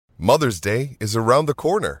Mother's Day is around the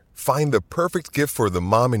corner. Find the perfect gift for the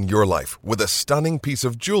mom in your life with a stunning piece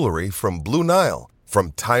of jewelry from Blue Nile.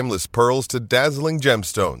 From timeless pearls to dazzling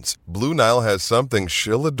gemstones, Blue Nile has something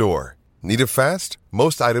she'll adore. Need it fast?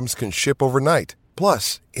 Most items can ship overnight.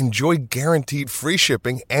 Plus, enjoy guaranteed free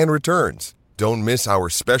shipping and returns. Don't miss our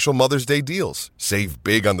special Mother's Day deals. Save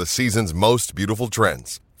big on the season's most beautiful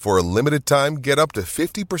trends. For a limited time, get up to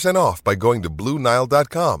 50% off by going to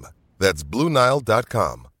BlueNile.com. That's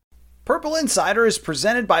BlueNile.com. Purple Insider is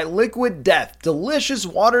presented by Liquid Death, delicious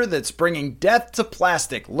water that's bringing death to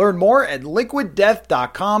plastic. Learn more at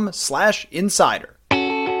liquiddeath.com/insider.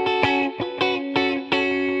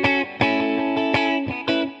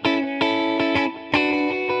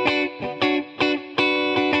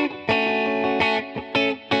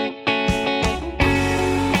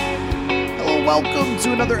 Welcome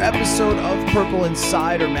to another episode of Purple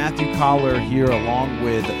Insider. Matthew Collar here along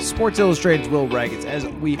with Sports Illustrated's Will Raggets, as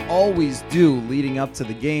we always do leading up to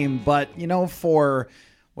the game. But, for,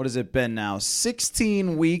 what has it been now,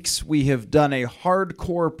 16 weeks, we have done a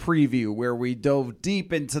hardcore preview where we dove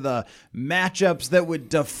deep into the matchups that would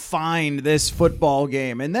define this football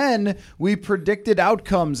game. And then we predicted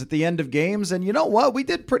outcomes at the end of games. And you know what? We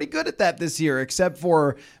did pretty good at that this year, except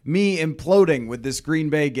for me imploding with this Green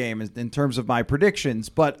Bay game in terms of my predictions.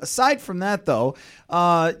 But aside from that, though,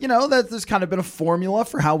 there's kind of been a formula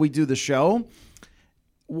for how we do the show.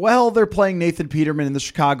 Well, they're playing Nathan Peterman and the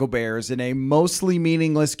Chicago Bears in a mostly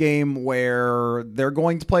meaningless game where they're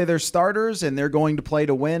going to play their starters and they're going to play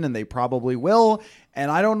to win, and they probably will. And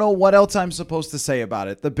I don't know what else I'm supposed to say about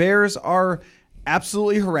it. The Bears are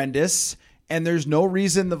absolutely horrendous, and there's no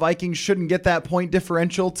reason the Vikings shouldn't get that point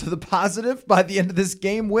differential to the positive by the end of this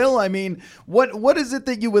game, Will. I mean, what is it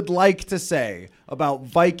that you would like to say about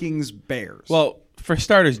Vikings-Bears? Well, for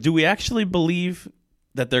starters, do we actually believe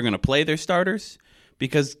that they're going to play their starters?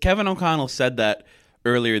 Because Kevin O'Connell said that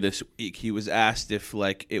earlier this week. He was asked if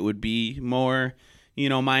it would be more,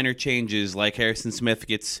 minor changes, like Harrison Smith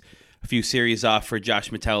gets a few series off for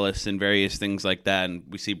Josh Metellus and various things like that. And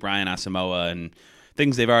we see Brian Asamoah and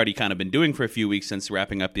things they've already kind of been doing for a few weeks since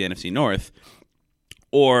wrapping up the NFC North.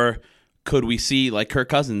 Or could we see Kirk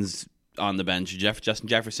Cousins on the bench, Justin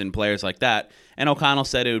Jefferson, players like that? And O'Connell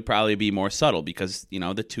said it would probably be more subtle because,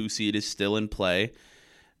 the 2 seed is still in play.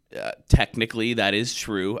 Technically, that is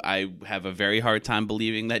true. I have a very hard time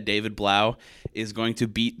believing that David Blau is going to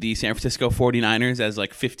beat the San Francisco 49ers as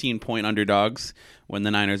 15-point underdogs when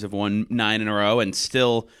the Niners have won 9 in a row and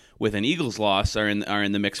still, with an Eagles loss, are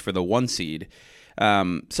in the mix for the 1 seed.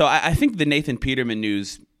 So I think the Nathan Peterman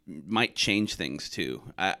news might change things too.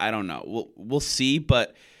 I don't know. We'll see,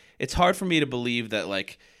 but it's hard for me to believe that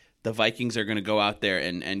the Vikings are going to go out there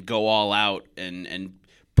and go all out and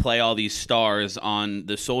play all these stars on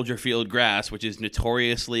the Soldier Field grass, which is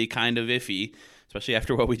notoriously kind of iffy, especially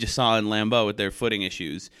after what we just saw in Lambeau with their footing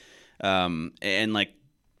issues, and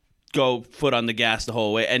go foot on the gas the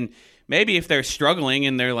whole way. And maybe if they're struggling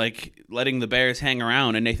and they're letting the Bears hang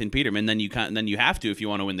around and Nathan Peterman, then you have to if you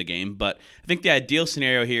want to win the game. But I think the ideal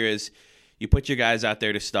scenario here is you put your guys out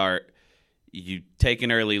there to start, you take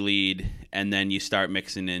an early lead, and then you start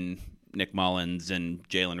mixing in Nick Mullins and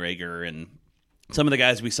Jalen Reagor and some of the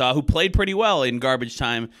guys we saw who played pretty well in garbage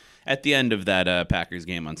time at the end of that Packers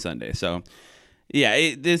game on Sunday. So, yeah,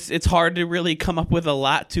 it's hard to really come up with a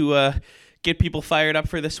lot to get people fired up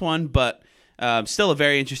for this one, but still a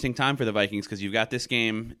very interesting time for the Vikings because you've got this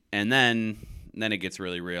game, and then it gets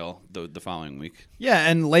really real the following week. Yeah,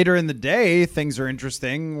 and later in the day, things are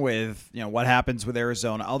interesting with what happens with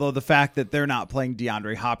Arizona, although the fact that they're not playing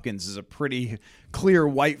DeAndre Hopkins is a pretty clear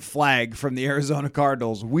white flag from the Arizona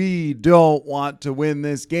Cardinals. We don't want to win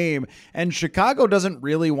this game. And Chicago doesn't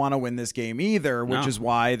really want to win this game either, which is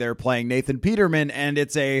why they're playing Nathan Peterman, and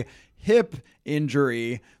it's a hip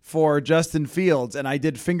injury for Justin Fields. And I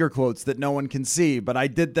did finger quotes that no one can see, but I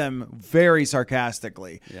did them very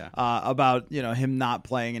sarcastically about, him not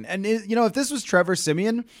playing. And if this was Trevor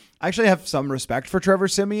Siemian, I actually have some respect for Trevor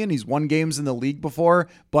Siemian. He's won games in the league before,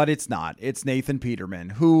 but it's not. It's Nathan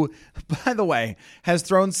Peterman, who, by the way, has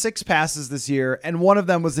thrown 6 passes this year, and one of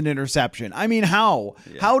them was an interception. I mean, how?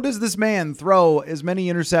 Yeah. How does this man throw as many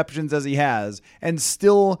interceptions as he has and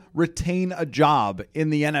still retain a job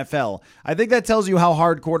in the NFL? I think that tells you how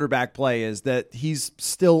hard quarterback play is, that he's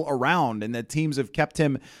still around and that teams have kept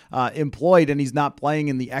him employed and he's not playing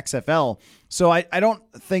in the XFL. So I don't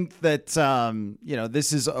think that,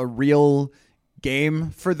 this is a real game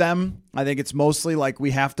for them. I think it's mostly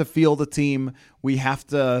we have to field a team. We have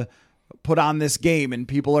to put on this game and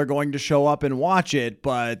people are going to show up and watch it.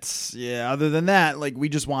 But yeah, other than that, like, we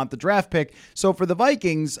just want the draft pick. So for the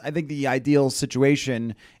Vikings, I think the ideal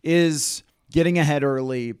situation is getting ahead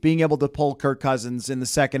early, being able to pull Kirk Cousins in the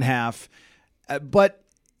second half. But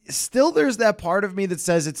still, there's that part of me that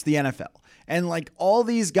says it's the NFL. And like, all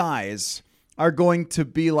these guys are going to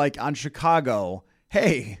be like on Chicago,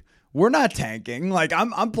 hey, we're not tanking. Like,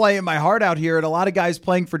 I'm playing my heart out here, and a lot of guys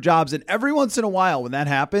playing for jobs. And every once in a while, when that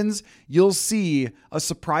happens, you'll see a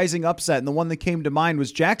surprising upset. And the one that came to mind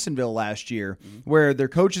was Jacksonville last year, where their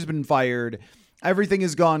coach has been fired. Everything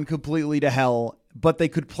has gone completely to hell, but they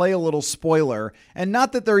could play a little spoiler. And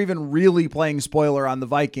not that they're even really playing spoiler on the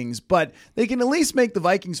Vikings, but they can at least make the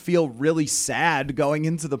Vikings feel really sad going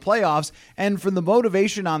into the playoffs. And from the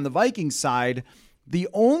motivation on the Vikings side, the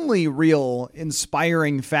only real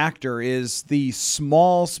inspiring factor is the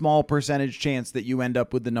small percentage chance that you end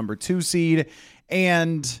up with the number 2 seed,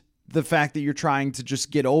 and the fact that you're trying to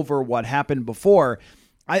just get over what happened before.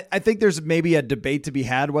 I think there's maybe a debate to be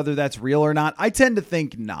had whether that's real or not. I tend to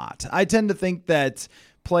think not. I tend to think that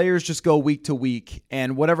players just go week to week,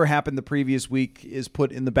 and whatever happened the previous week is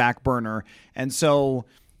put in the back burner. And so,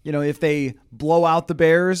 you know, if they blow out the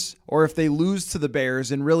Bears or if they lose to the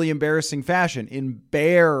Bears in really embarrassing fashion, then,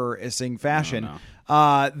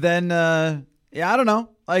 yeah, I don't know.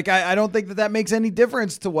 Like, I don't think that makes any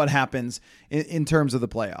difference to what happens in terms of the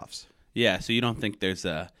playoffs. Yeah, so you don't think there's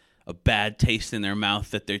a bad taste in their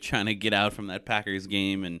mouth that they're trying to get out from that Packers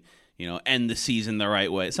game and, you know, end the season the right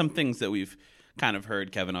way. Some things that we've kind of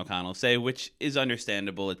heard Kevin O'Connell say, which is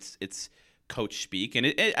understandable. It's coach speak,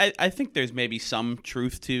 and I think there's maybe some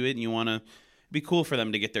truth to it, and you want to be cool for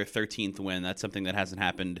them to get their 13th win. That's something that hasn't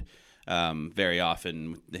happened very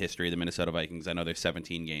often with the history of the Minnesota Vikings. I know there's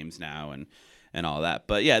 17 games now and all that.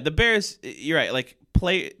 But yeah, the Bears, you're right. Like,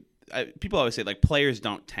 people always say, like, players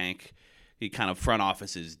don't tank. Kind of front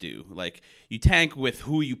offices do. Like, you tank with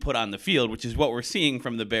who you put on the field, which is what we're seeing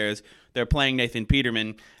from the Bears. They're playing Nathan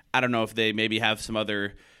Peterman. I don't know if they maybe have some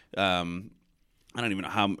other, I don't even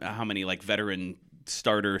know how many like veteran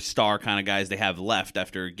starter star kind of guys they have left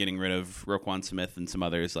after getting rid of Roquan Smith and some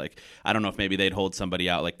others. Like, I don't know if maybe they'd hold somebody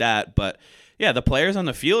out like that, but yeah, the players on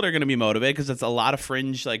the field are going to be motivated because it's a lot of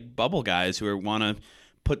fringe like bubble guys who want to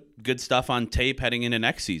put good stuff on tape heading into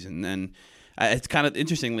next season. And it's kind of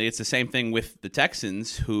interestingly, it's the same thing with the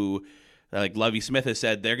Texans, who, like Lovie Smith has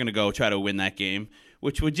said, they're going to go try to win that game,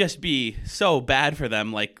 which would just be so bad for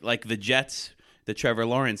them, like the Jets, the Trevor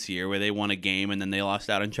Lawrence year, where they won a game and then they lost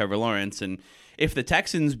out on Trevor Lawrence. And if the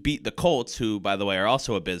Texans beat the Colts, who, by the way, are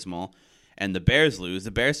also abysmal, and the Bears lose,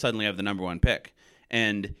 the Bears suddenly have the number 1 pick.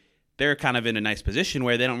 And they're kind of in a nice position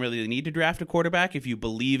where they don't really need to draft a quarterback if you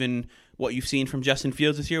believe in what you've seen from Justin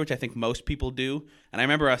Fields this year, which I think most people do. And I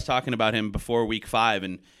remember us talking about him before week 5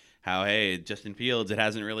 and how, hey, Justin Fields, it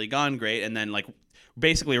hasn't really gone great. And then, like,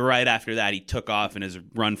 basically right after that, he took off and has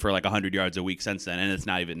run for like 100 yards a week since then. And it's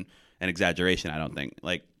not even an exaggeration, I don't think.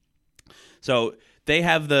 Like, so they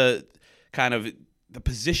have the kind of the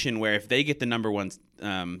position where if they get the number 1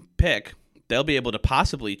 pick, they'll be able to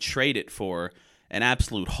possibly trade it for an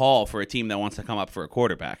absolute haul for a team that wants to come up for a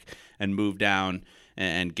quarterback and move down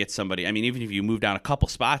and get somebody. I mean, even if you move down a couple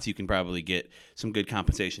spots, you can probably get some good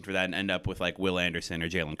compensation for that and end up with like Will Anderson or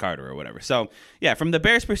Jalen Carter or whatever. So, yeah, from the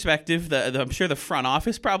Bears' perspective, I'm sure the front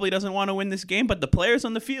office probably doesn't want to win this game, but the players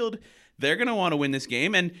on the field, they're going to want to win this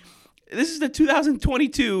game. And this is the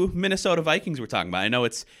 2022 Minnesota Vikings we're talking about. I know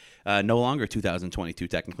it's no longer 2022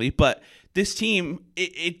 technically, but this team,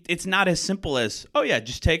 it's not as simple as, oh yeah,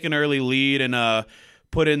 just take an early lead and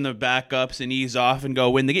put in the backups and ease off and go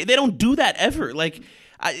win the game. They don't do that ever. Like,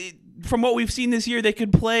 from what we've seen this year, they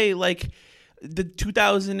could play like the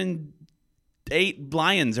 2008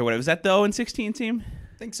 Lions or whatever. Was that the 0-16 team?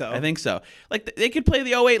 I think so. Like, they could play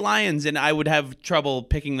the 08 Lions, and I would have trouble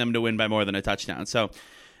picking them to win by more than a touchdown. So,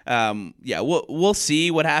 yeah, we'll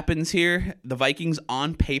see what happens here. The Vikings,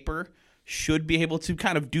 on paper, should be able to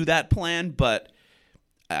kind of do that plan, but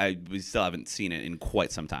we still haven't seen it in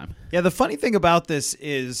quite some time. Yeah, the funny thing about this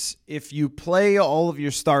is if you play all of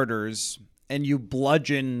your starters and you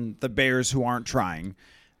bludgeon the Bears who aren't trying,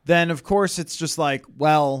 then of course it's just like,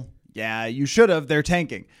 well, yeah, you should have. They're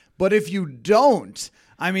tanking. But if you don't,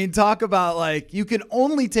 I mean, talk about like, you can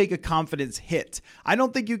only take a confidence hit. I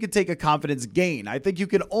don't think you could take a confidence gain. I think you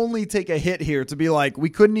can only take a hit here to be like,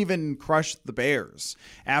 we couldn't even crush the Bears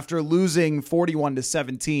after losing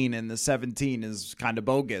 41-17, and the 17 is kind of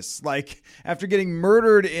bogus. Like, after getting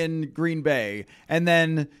murdered in Green Bay and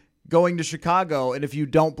then going to Chicago, and if you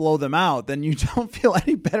don't blow them out, then you don't feel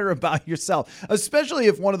any better about yourself, especially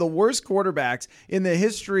if one of the worst quarterbacks in the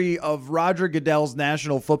history of Roger Goodell's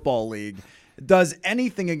National Football League does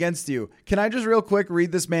anything against you. Can I just real quick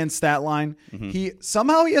read this man's stat line? He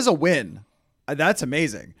has a win. That's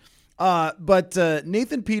amazing. But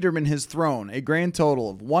Nathan Peterman has thrown a grand total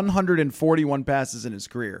of 141 passes in his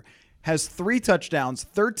career, has 3 touchdowns,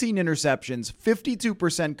 13 interceptions,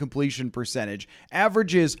 52% completion percentage,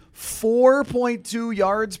 averages 4.2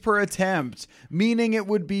 yards per attempt, meaning it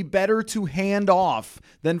would be better to hand off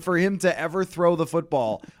than for him to ever throw the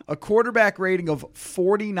football. A quarterback rating of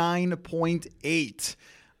 49.8.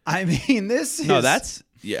 I mean, this is... No, I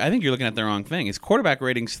think you're looking at the wrong thing. His quarterback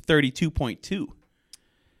rating's 32.2.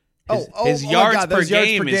 His yards per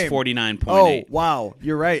game is 49.8. Oh, wow.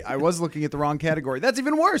 You're right. I was looking at the wrong category. That's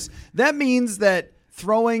even worse. That means that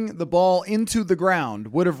throwing the ball into the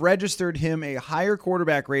ground would have registered him a higher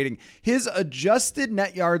quarterback rating. His adjusted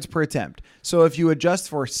net yards per attempt, so if you adjust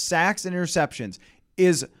for sacks and interceptions,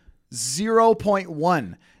 is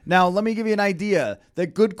 0.1. Now, let me give you an idea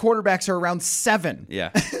that good quarterbacks are around 7.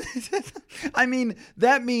 Yeah. I mean,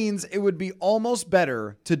 that means it would be almost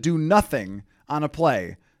better to do nothing on a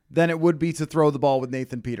play than it would be to throw the ball with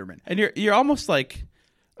Nathan Peterman. And you're almost like,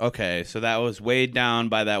 okay, so that was weighed down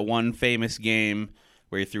by that one famous game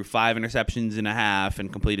where he threw 5 interceptions in a half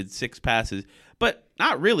and completed 6 passes. But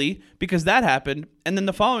not really, because that happened. And then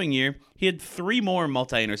the following year, he had 3 more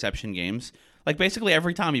multi-interception games. Like basically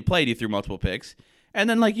every time he played, he threw multiple picks. And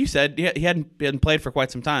then, like you said, he hadn't played for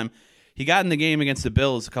quite some time. He got in the game against the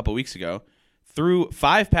Bills a couple weeks ago, threw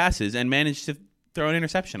 5 passes, and managed to throw an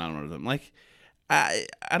interception on one of them. Like, I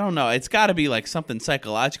don't know. It's got to be like something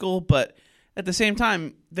psychological, but at the same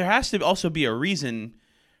time, there has to also be a reason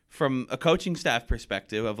from a coaching staff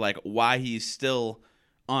perspective of like why he's still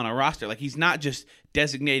on a roster. Like he's not just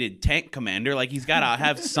designated tank commander. Like he's got to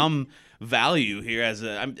have some value here as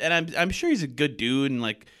I'm sure he's a good dude and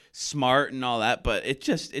like smart and all that, but it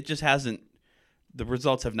just hasn't. The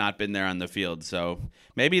results have not been there on the field. So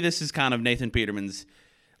maybe this is kind of Nathan Peterman's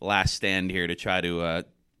last stand here to try to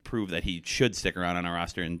prove that he should stick around on our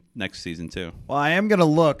roster in next season too. Well, I am going to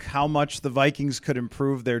look how much the Vikings could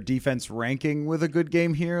improve their defense ranking with a good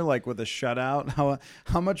game here, like with a shutout.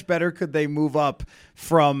 How much better could they move up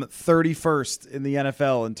from 31st in the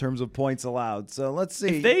NFL in terms of points allowed? So let's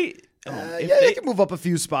see. If they can move up a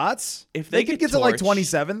few spots. If they could get to like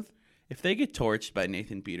 27th. If they get torched by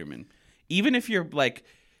Nathan Peterman, even if you're like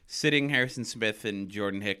sitting Harrison Smith and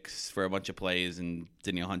Jordan Hicks for a bunch of plays and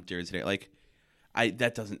Danielle Hunter is there, like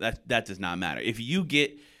that does not matter. If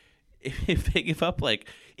they give up like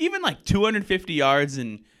even like 250 yards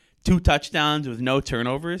and 2 touchdowns with no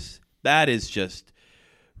turnovers, that is just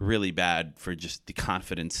really bad for just the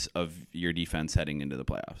confidence of your defense heading into the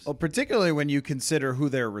playoffs. Well, particularly when you consider who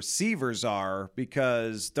their receivers are,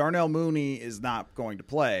 because Darnell Mooney is not going to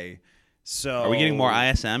play. So are we getting more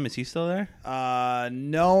ISM? Is he still there?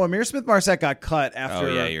 No. Amir Smith-Marset got cut after.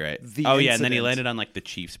 Oh yeah, you're right. And then he landed on like the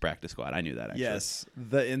Chiefs practice squad. I knew that. Actually. Yes,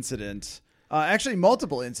 the incident. Actually,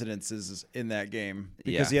 multiple incidences in that game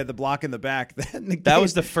because he had the block in the back. That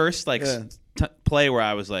was the first play where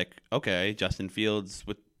I was like, okay, Justin Fields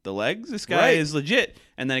with the legs. This guy is legit.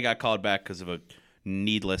 And then he got called back because of a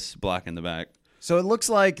needless block in the back. So it looks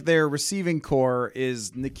like their receiving core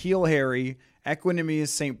is N'Keal Harry, Equanimeous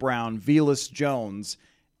St. Brown, Velus Jones,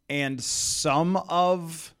 and some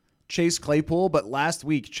of Chase Claypool. But last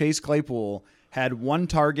week, Chase Claypool had 1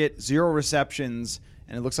 target, 0 receptions,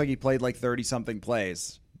 and it looks like he played like 30-something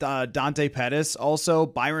plays. Dante Pettis also.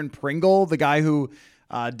 Byron Pringle, the guy who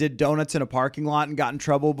did donuts in a parking lot and got in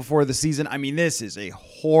trouble before the season. I mean, this is a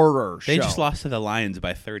horror show. They just lost to the Lions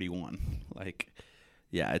by 31.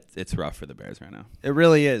 Yeah, it's rough for the Bears right now. It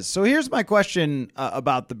really is. So here's my question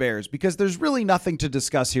about the Bears, because there's really nothing to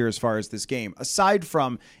discuss here as far as this game, aside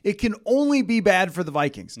from it can only be bad for the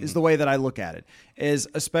Vikings, is the way that I look at it. Is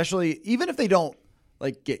especially, even if they don't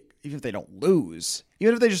even if they don't lose,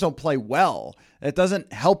 even if they just don't play well, it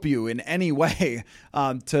doesn't help you in any way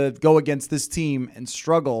to go against this team and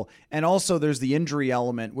struggle. And also there's the injury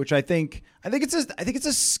element, which I think it's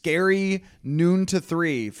a scary noon to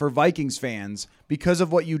 3 for Vikings fans because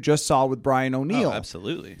of what you just saw with Brian O'Neill. Oh,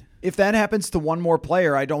 absolutely. If that happens to one more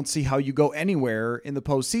player, I don't see how you go anywhere in the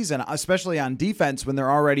postseason, especially on defense when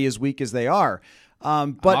they're already as weak as they are.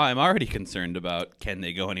 But I'm already concerned about can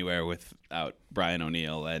they go anywhere without Brian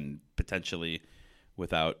O'Neill and potentially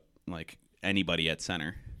without like anybody at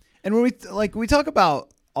center. And when we talk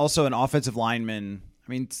about also an offensive lineman,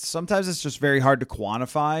 I mean, sometimes it's just very hard to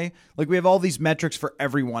quantify. Like we have all these metrics for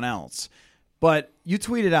everyone else. But you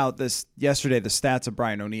tweeted out this yesterday, the stats of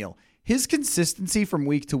Brian O'Neill. His consistency from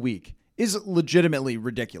week to week is legitimately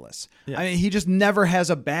ridiculous. Yeah. I mean, he just never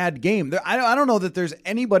has a bad game. I don't know that there's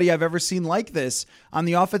anybody I've ever seen like this on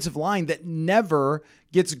the offensive line that never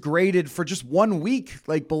gets graded for just 1 week,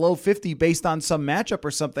 like below 50 based on some matchup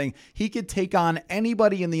or something. He could take on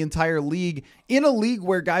anybody in the entire league, in a league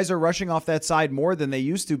where guys are rushing off that side more than they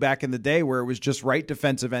used to back in the day, where it was just right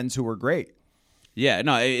defensive ends who were great. Yeah,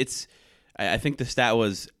 no, I think the stat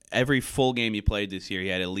was every full game he played this year, he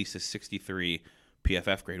had at least a 63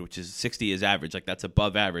 PFF grade, which is 60 is average. Like, that's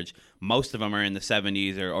above average. Most of them are in the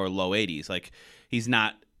 70s or low 80s. Like, he's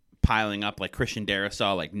not piling up like Christian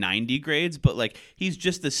Darrisaw, like 90 grades, but like he's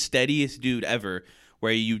just the steadiest dude ever,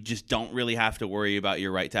 where you just don't really have to worry about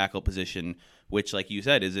your right tackle position, which, like you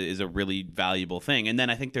said, is a really valuable thing. And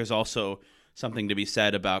then I think there's also something to be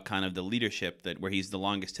said about kind of the leadership, that where he's the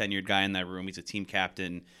longest tenured guy in that room. He's a team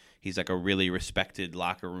captain. He's like a really respected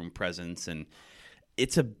locker room presence, and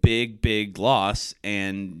it's a big, big loss.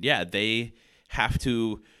 And yeah, they have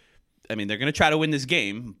to, I mean, they're going to try to win this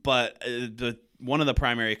game, but one of the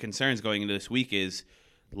primary concerns going into this week is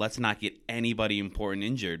let's not get anybody important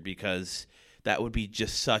injured, because that would be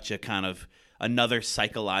just such a kind of another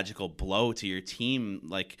psychological blow to your team,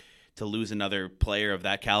 like to lose another player of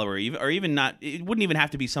that caliber, or even not, it wouldn't even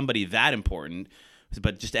have to be somebody that important,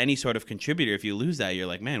 but just any sort of contributor. If you lose that, you're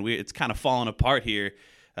like, man, it's kind of falling apart here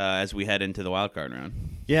as we head into the wild card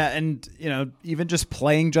round. Yeah, and even just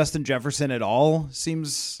playing Justin Jefferson at all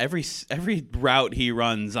seems every route he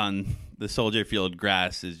runs on the Soldier Field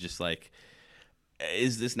grass is just like,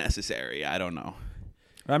 is this necessary? I don't know.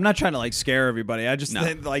 I'm not trying to like scare everybody. I just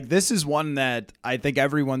think like this is one that I think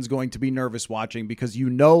everyone's going to be nervous watching, because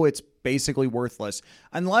it's basically worthless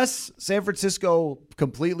unless San Francisco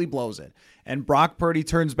completely blows it and Brock Purdy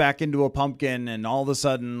turns back into a pumpkin and all of a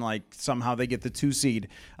sudden like somehow they get the 2 seed.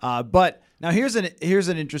 But now here's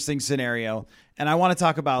an interesting scenario, and I want to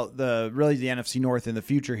talk about the NFC North in the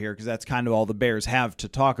future here, because that's kind of all the Bears have to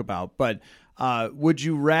talk about. But would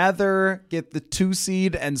you rather get the 2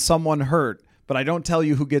 seed and someone hurt, but I don't tell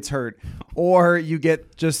you who gets hurt, or you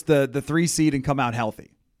get just the 3 seed and come out healthy?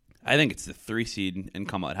 I think it's the 3 seed and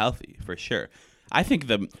come out healthy for sure. I think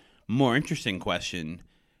the more interesting question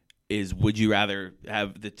is, would you rather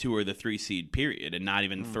have the 2 or the 3 seed period and not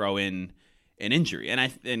even throw in an injury?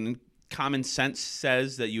 And common sense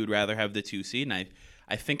says that you would rather have the 2 seed, and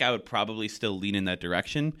I think I would probably still lean in that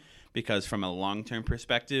direction, because from a long-term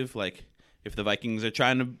perspective, like if the Vikings are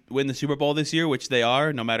trying to win the Super Bowl this year, which they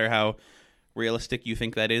are, no matter how realistic you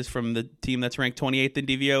think that is from the team that's ranked 28th in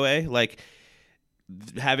DVOA, like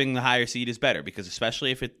having the higher seed is better, because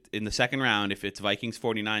especially if it in the second round, if it's Vikings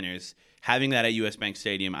 49ers, having that at US Bank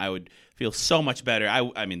Stadium, I would feel so much better.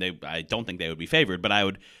 I mean, I don't think they would be favored, but I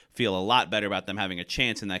would feel a lot better about them having a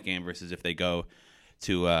chance in that game versus if they go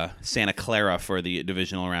to Santa Clara for the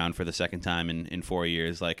divisional round for the second time in 4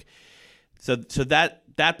 years. Like, so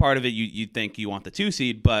that part of it, you think you want the 2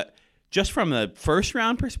 seed, but just from the first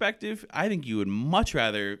round perspective, I think you would much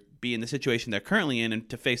rather be in the situation they're currently in and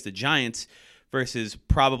to face the Giants versus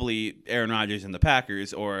probably Aaron Rodgers and the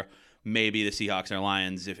Packers, or maybe the Seahawks or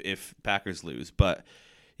Lions if Packers lose. But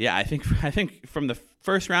yeah, I think from the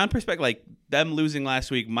first round perspective, like them losing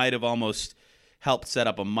last week might have almost helped set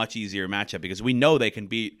up a much easier matchup, because we know they can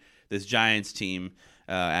beat this Giants team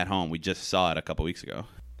at home. We just saw it a couple weeks ago.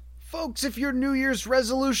 Folks, if your New Year's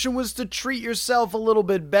resolution was to treat yourself a little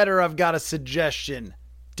bit better, I've got a suggestion.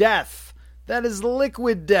 Death. That is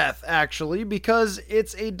Liquid Death, actually, because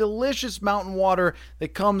it's a delicious mountain water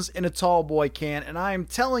that comes in a tall boy can, and I am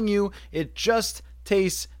telling you, it just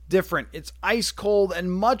tastes different. It's ice cold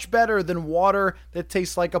and much better than water that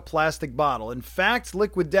tastes like a plastic bottle. In fact,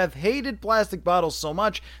 Liquid Death hated plastic bottles so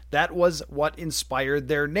much that was what inspired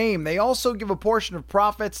their name. They also give a portion of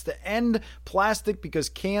profits to end plastic, because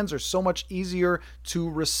cans are so much easier to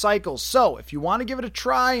recycle. So if you want to give it a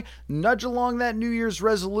try, nudge along that New Year's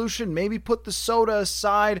resolution, maybe put the soda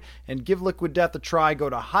aside and give Liquid Death a try. Go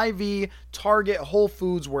to Hy-Vee, Target, Whole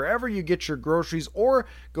Foods, wherever you get your groceries, or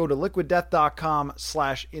go to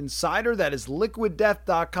liquiddeath.com/insider. That is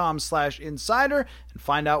liquiddeath.com/insider, and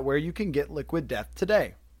find out where you can get Liquid Death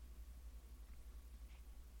today.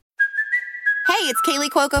 Hey, it's Kaylee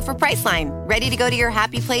Cuoco for Priceline. Ready to go to your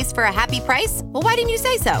happy place for a happy price? Well, why didn't you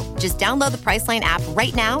say so? Just download the Priceline app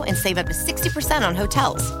right now and save up to 60% on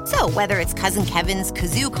hotels. So whether it's Cousin Kevin's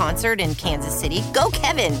Kazoo Concert in Kansas City, go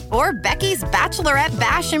Kevin, or Becky's Bachelorette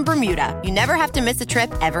Bash in Bermuda, you never have to miss a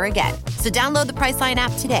trip ever again. So download the Priceline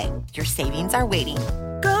app today. Your savings are waiting.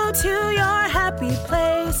 Go to your happy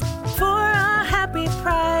place for a happy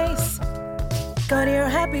price. Go to your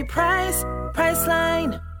happy price,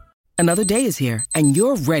 Priceline. Another day is here, and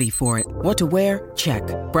you're ready for it. What to wear? Check.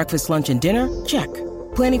 Breakfast, lunch, and dinner? Check.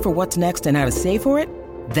 Planning for what's next and how to save for it?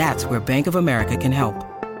 That's where Bank of America can help.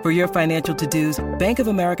 For your financial to-dos, Bank of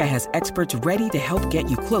America has experts ready to help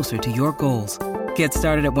get you closer to your goals. Get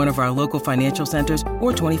started at one of our local financial centers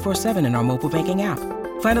or 24/7 in our mobile banking app.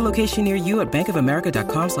 Find a location near you at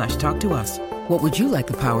bankofamerica.com/talktous. What would you like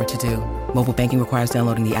the power to do? Mobile banking requires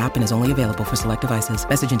downloading the app and is only available for select devices.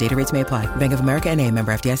 Message and data rates may apply. Bank of America N.A.,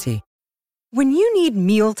 member FDIC. When you need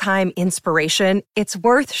mealtime inspiration, it's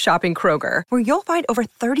worth shopping Kroger, where you'll find over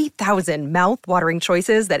 30,000 mouth-watering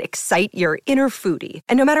choices that excite your inner foodie.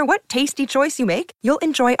 And no matter what tasty choice you make, you'll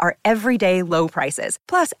enjoy our everyday low prices,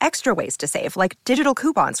 plus extra ways to save, like digital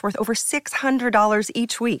coupons worth over $600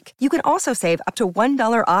 each week. You can also save up to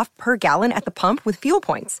 $1 off per gallon at the pump with fuel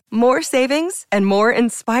points. More savings and more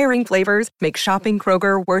inspiring flavors make shopping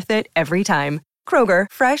Kroger worth it every time. Kroger,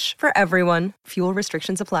 fresh for everyone. Fuel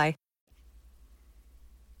restrictions apply.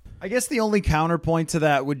 I guess the only counterpoint to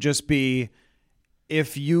that would just be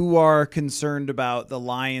if you are concerned about the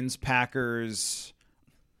Lions, Packers,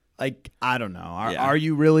 like, I don't know. Are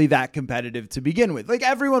you really that competitive to begin with? Like,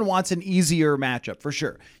 everyone wants an easier matchup, for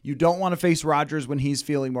sure. You don't want to face Rodgers when he's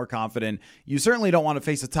feeling more confident. You certainly don't want to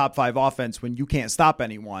face a top 5 offense when you can't stop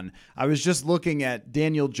anyone. I was just looking at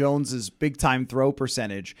Daniel Jones's big-time throw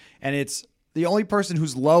percentage, and it's the only person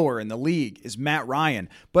who's lower in the league is Matt Ryan.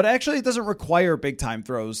 But actually, it doesn't require big-time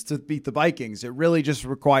throws to beat the Vikings. It really just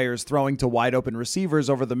requires throwing to wide-open receivers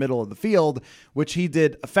over the middle of the field, which he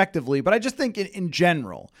did effectively. But I just think in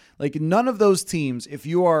general, like, none of those teams, if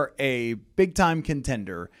you are a big-time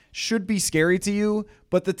contender, should be scary to you.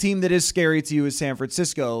 But the team that is scary to you is San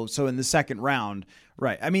Francisco. So in the second round,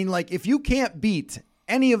 right? I mean, like, if you can't beat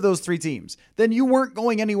any of those 3 teams, then you weren't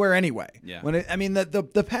going anywhere anyway. Yeah.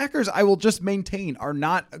 The Packers, I will just maintain, are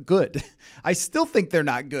not good. I still think they're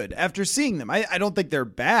not good after seeing them. I don't think they're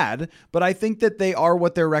bad, but I think that they are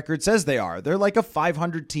what their record says they are. They're like a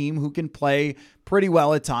 500 team who can play pretty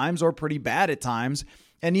well at times or pretty bad at times.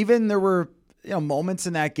 And even there were moments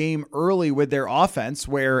in that game early with their offense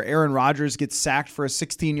where Aaron Rodgers gets sacked for a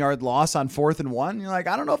 16-yard loss on 4th and 1. You're like,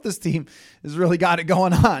 I don't know if this team has really got it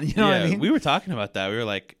going on. You know what I mean? We were talking about that. We were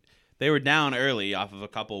like, they were down early off of a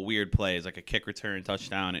couple weird plays, like a kick return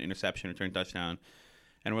touchdown, an interception return touchdown.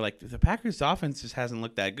 And we're like, the Packers' offense just hasn't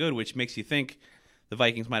looked that good, which makes you think the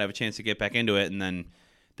Vikings might have a chance to get back into it. And then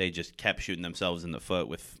they just kept shooting themselves in the foot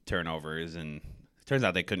with turnovers. And it turns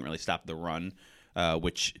out they couldn't really stop the run,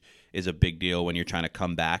 which is a big deal when you're trying to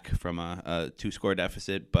come back from a 2-score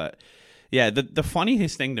deficit. But yeah, the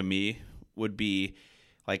funniest thing to me would be,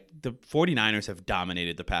 like, the 49ers have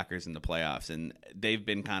dominated the Packers in the playoffs, and they've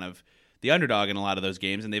been kind of the underdog in a lot of those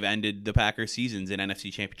games, and they've ended the Packers seasons in NFC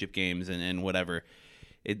Championship games and whatever.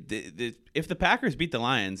 If the Packers beat the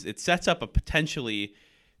Lions, it sets up a potentially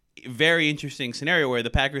very interesting scenario where the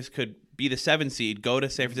Packers could be the 7 seed, go to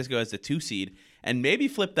San Francisco as the 2 seed, and maybe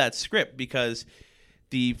flip that script, because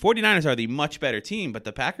the 49ers are the much better team, but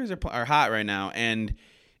the Packers are hot right now. And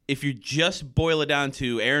if you just boil it down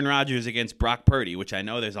to Aaron Rodgers against Brock Purdy, which I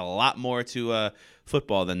know there's a lot more to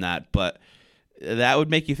football than that, but that would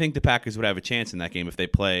make you think the Packers would have a chance in that game if they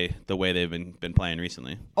play the way they've been playing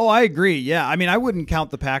recently. Oh, I agree. Yeah, I mean, I wouldn't count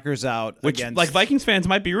the Packers out, which against, like, Vikings fans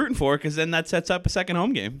might be rooting for, because then that sets up a second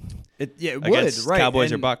home game. It would, right?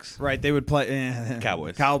 Cowboys or Bucks, right? They would play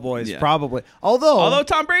Cowboys, yeah. Probably. Although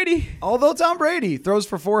Tom Brady throws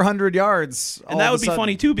for 400 yards, and that would be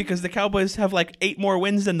funny too, because the Cowboys have like 8 more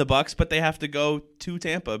wins than the Bucks, but they have to go to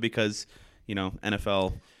Tampa because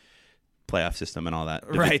NFL playoff system and all that,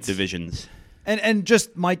 right? Divisions. And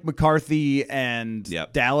just Mike McCarthy and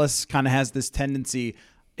Dallas kind of has this tendency.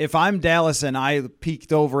 If I'm Dallas and I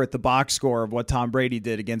peeked over at the box score of what Tom Brady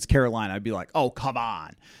did against Carolina, I'd be like, oh, come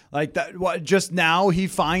on. Like that. Just now he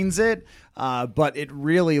finds it, but it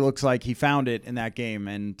really looks like he found it in that game.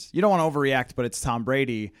 And you don't want to overreact, but it's Tom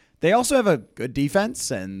Brady. They also have a good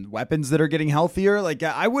defense and weapons that are getting healthier. Like,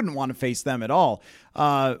 I wouldn't want to face them at all.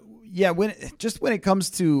 When it comes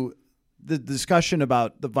to the discussion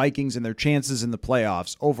about the Vikings and their chances in the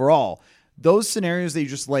playoffs overall, those scenarios that you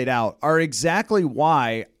just laid out are exactly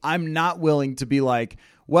why I'm not willing to be like,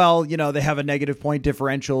 well, they have a negative point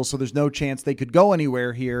differential, so there's no chance they could go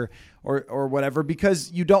anywhere here or whatever,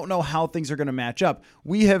 because you don't know how things are going to match up.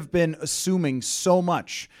 We have been assuming so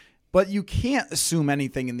much, but you can't assume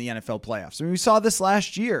anything in the NFL playoffs. I mean, we saw this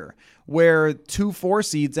last year where 2 4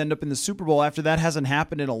 seeds end up in the Super Bowl after that hasn't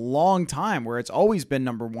happened in a long time, where it's always been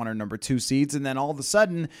number 1 or number 2 seeds. And then all of a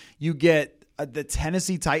sudden you get The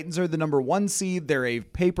Tennessee Titans are the number 1 seed. They're a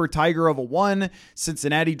paper tiger of a 1.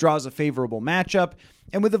 Cincinnati draws a favorable matchup.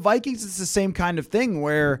 And with the Vikings, it's the same kind of thing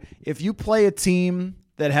where if you play a team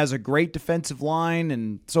that has a great defensive line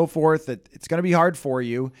and so forth, it's going to be hard for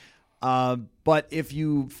you. But if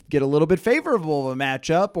you get a little bit favorable of a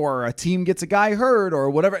matchup or a team gets a guy hurt or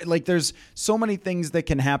whatever, like there's so many things that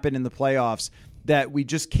can happen in the playoffs that we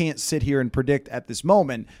just can't sit here and predict at this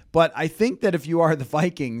moment. But I think that if you are the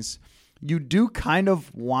Vikings, you do kind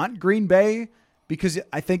of want Green Bay because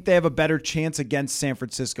I think they have a better chance against San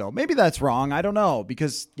Francisco. Maybe that's wrong. I don't know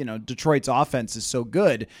because, Detroit's offense is so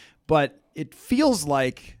good, but it feels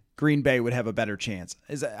like Green Bay would have a better chance.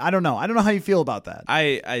 I don't know. I don't know how you feel about that.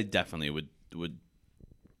 I definitely would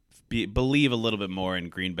believe a little bit more in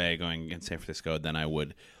Green Bay going against San Francisco than I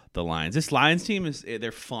would the Lions. This Lions team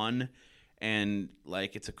they're fun. And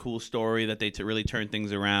like it's a cool story that they really turn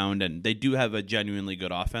things around, and they do have a genuinely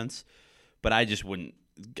good offense. But I just wouldn't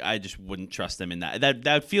trust them in that.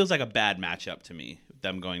 That feels like a bad matchup to me.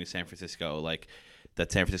 Them going to San Francisco, like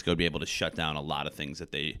that San Francisco would be able to shut down a lot of things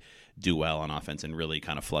that they do well on offense and really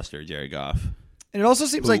kind of fluster Jared Goff. And it also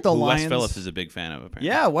seems like the Lions. Wes Phillips is a big fan of, apparently.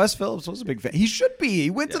 Yeah, Wes Phillips was a big fan. He should be. He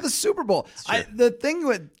went to the Super Bowl. The thing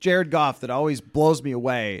with Jared Goff that always blows me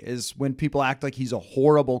away is when people act like he's a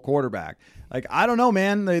horrible quarterback. Like, I don't know,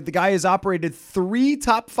 man. The guy has operated 3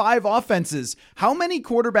 top 5 offenses. How many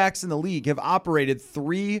quarterbacks in the league have operated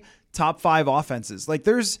 3 top 5 offenses? Like,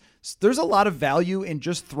 there's a lot of value in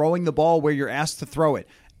just throwing the ball where you're asked to throw it.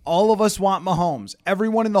 All of us want Mahomes.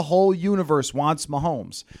 Everyone in the whole universe wants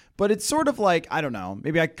Mahomes. But it's sort of like, I don't know,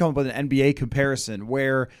 maybe I could come up with an NBA comparison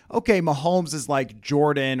where, okay, Mahomes is like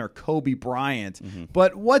Jordan or Kobe Bryant,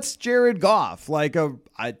 but what's Jared Goff? Like a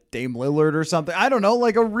Dame Lillard or something? I don't know,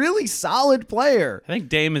 like a really solid player. I think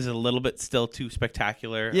Dame is a little bit still too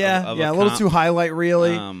spectacular. Yeah, a little too highlight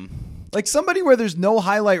really. Like somebody where there's no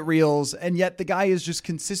highlight reels, and yet the guy is just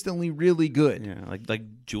consistently really good. Yeah, like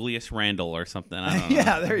Julius Randle or something. I don't know.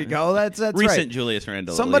 Yeah, there you go. That's recent right. Julius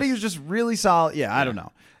Randle. Somebody who's just really solid. Yeah, I don't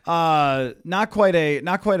know. Not quite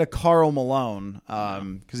a Karl Malone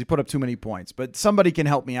because he put up too many points. But somebody can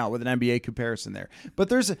help me out with an NBA comparison there. But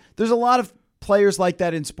there's a lot of players like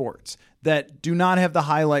that in sports that do not have the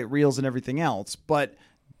highlight reels and everything else, but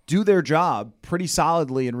do their job pretty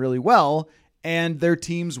solidly and really well. And their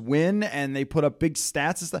teams win, and they put up big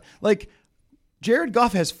stats and stuff. Like Jared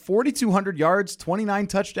Goff has 4,200 yards, 29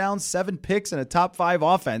 touchdowns, 7 picks, and a top 5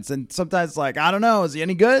 offense. And sometimes, like, I don't know, is he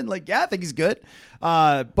any good? Like, yeah, I think he's good.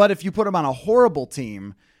 But if you put him on a horrible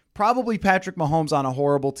team, probably Patrick Mahomes on a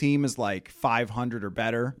horrible team is like 500 or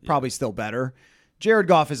better, probably still better. Jared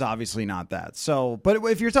Goff is obviously not that. So, but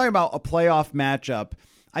if you're talking about a playoff matchup,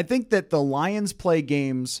 I think that the Lions play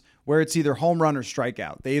games where it's either home run or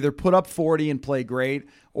strikeout. They either put up 40 and play great,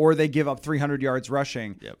 or they give up 300 yards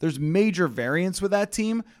rushing. Yep. There's major variance with that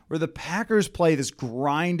team where the Packers play this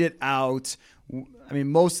grind it out. I mean,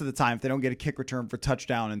 most of the time, if they don't get a kick return for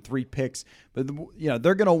touchdown and 3 picks, but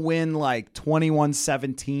they're going to win like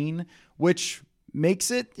 21-17, which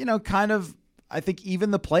makes it, kind of, I think,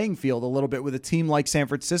 even the playing field a little bit with a team like San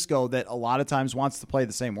Francisco that a lot of times wants to play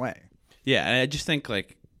the same way. Yeah, and I just think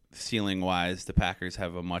like ceiling-wise, the Packers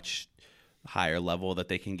have a much higher level that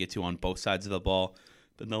they can get to on both sides of the ball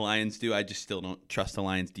than the Lions do. I just still don't trust the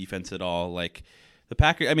Lions' defense at all. Like the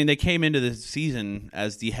Packers, I mean, they came into the season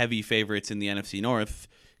as the heavy favorites in the NFC North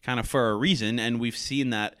kind of for a reason, and we've seen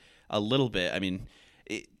that a little bit. I mean,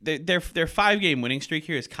 their 5-game winning streak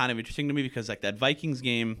here is kind of interesting to me because like that Vikings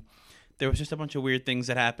game, there was just a bunch of weird things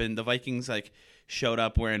that happened. The Vikings like showed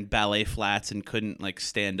up wearing ballet flats and couldn't like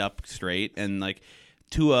stand up straight, and like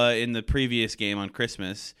Tua in the previous game on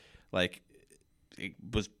Christmas, like it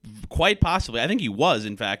was quite possibly, I think he was,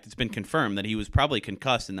 in fact, it's been confirmed that he was probably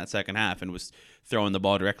concussed in that second half and was throwing the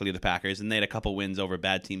ball directly to the Packers, and they had a couple wins over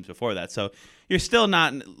bad teams before that. So you're still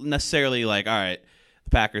not necessarily like, all right, the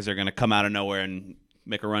Packers are going to come out of nowhere and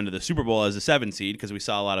make a run to the Super Bowl as a 7 seed because we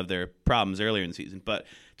saw a lot of their problems earlier in the season. But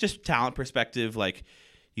just talent perspective, like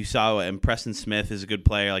you saw Preston Smith is a good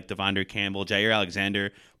player, like Devondre Campbell. Jair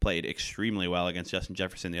Alexander played extremely well against Justin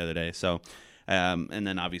Jefferson the other day. So, and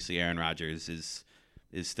then obviously Aaron Rodgers is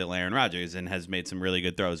still Aaron Rodgers and has made some really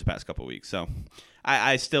good throws the past couple of weeks. So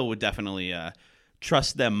I still would definitely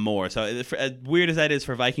trust them more. So as weird as that is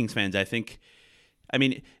for Vikings fans, I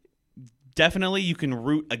mean, definitely you can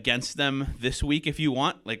root against them this week if you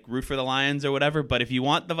want, like root for the Lions or whatever. But if you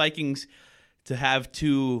want the Vikings to have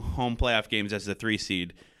 2 home playoff games as a 3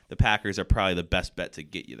 seed, the Packers are probably the best bet to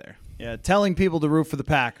get you there. Yeah, telling people to root for the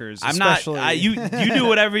Packers. I'm not. You do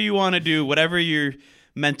whatever you want to do, whatever you're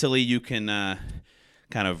mentally you can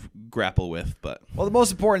kind of grapple with. But Well, the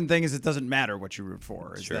most important thing is it doesn't matter what you root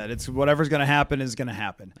for. Is that it's whatever's going to happen is going to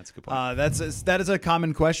happen. That's a good point. That is a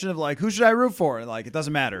common question of like, who should I root for? Like, it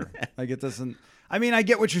doesn't matter. Like, it doesn't. I mean, I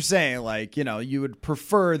get what you're saying. Like, you would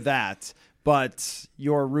prefer that, but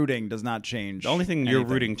your rooting does not change. the only thing anything. your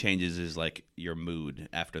rooting changes is like your mood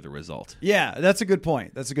after the result. Yeah, that's a good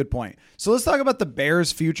point. So let's talk about the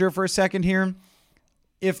Bears' future for a second here.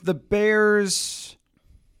 If the Bears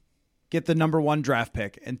get the number 1 draft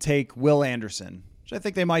pick and take Will Anderson, which I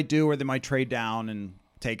think they might do, or they might trade down and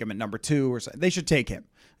take him at number 2 or something. They should take him.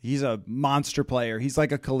 He's a monster player. He's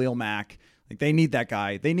like a Khalil Mack. Like, they need that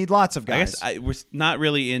guy. They need lots of guys. I guess we're not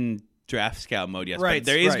really in draft scout mode yet, Right, but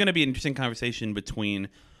there is right. going to be an interesting conversation between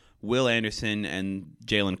Will Anderson and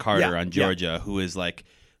Jalen Carter on Georgia, who is like,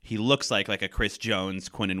 he looks like a Chris Jones,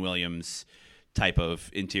 Quinnen Williams type of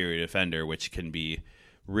interior defender, which can be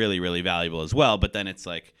really, really valuable as well. But then it's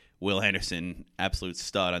like Will Anderson, absolute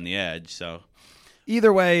stud on the edge. So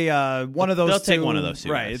Either way, one of those they'll two. take one of those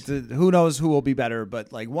two Right. guys. Who knows who will be better,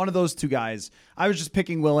 but like one of those two guys. I was just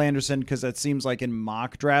picking Will Anderson because it seems like in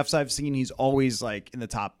mock drafts I've seen he's always like in the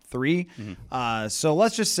top 3. So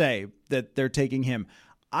let's just say that they're taking him.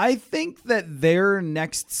 I think that their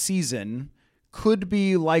next season could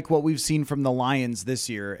be like what we've seen from the Lions this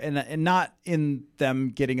year, and not in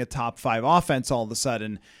them getting a top 5 offense all of a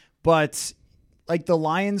sudden, but like the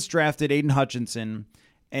Lions drafted Aiden Hutchinson,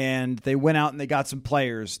 and they went out and they got some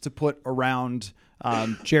players to put around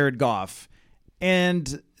Jared Goff.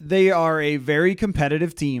 And they are a very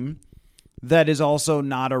competitive team that is also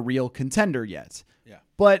not a real contender yet. Yeah.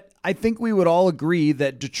 But I think we would all agree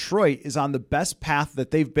that Detroit is on the best path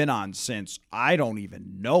that they've been on since I don't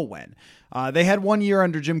even know when. They had 1 year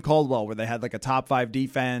under Jim Caldwell where they had like a top 5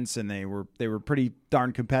 defense and they were pretty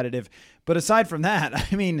darn competitive. But aside from that,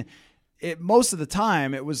 I mean, most of the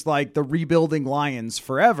time it was like the rebuilding Lions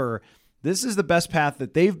forever. This is the best path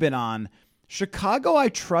that they've been on. Chicago, I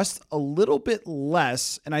trust a little bit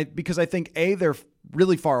less, because I think they're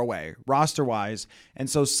really far away roster wise,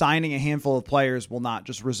 and so signing a handful of players will not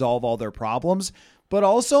just resolve all their problems. But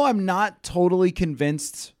also, I'm not totally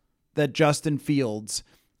convinced that Justin Fields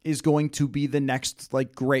is going to be the next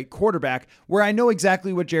like great quarterback, where I know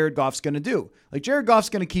exactly what Jared Goff's going to do. Like Jared Goff's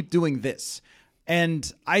going to keep doing this.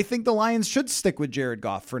 And I think the Lions should stick with Jared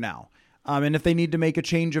Goff for now. And if they need to make a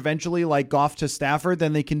change eventually, like Goff to Stafford,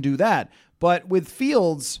 then they can do that. But with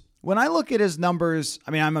Fields, when I look at his numbers,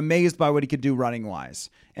 I mean, I'm amazed by what he could do running wise.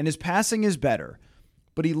 And his passing is better.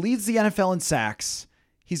 But he leads the NFL in sacks.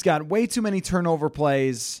 He's got way too many turnover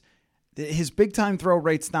plays. His big time throw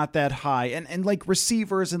rate's not that high. And like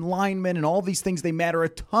receivers and linemen and all these things, they matter a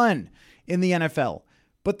ton in the NFL.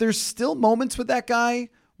 But there's still moments with that guy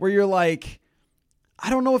where you're like, I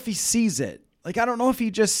don't know if he sees it. Like, I don't know if he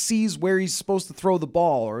just sees where he's supposed to throw the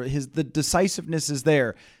ball or the decisiveness is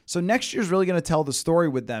there. So next year's really going to tell the story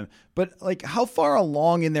with them. But like, how far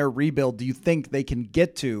along in their rebuild do you think they can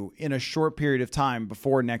get to in a short period of time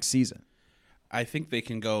before next season? I think they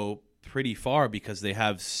can go pretty far because they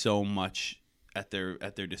have so much at their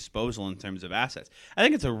disposal in terms of assets. I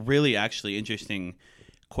think it's a really actually interesting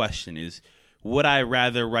question is, would I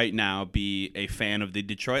rather right now be a fan of the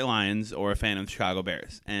Detroit Lions or a fan of the Chicago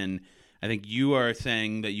Bears? And I think you are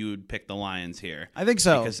saying that you would pick the Lions here. I think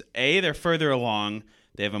so. Because they're further along.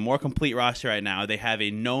 They have a more complete roster right now. They have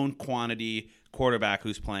a known quantity quarterback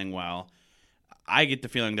who's playing well. I get the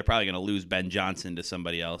feeling they're probably going to lose Ben Johnson to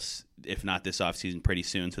somebody else, if not this offseason, pretty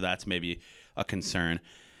soon. So that's maybe a concern.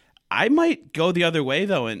 I might go the other way,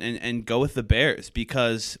 though, and go with the Bears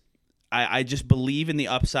because I just believe in the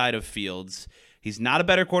upside of Fields. He's not a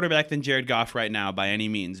better quarterback than Jared Goff right now by any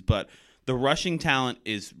means, but the rushing talent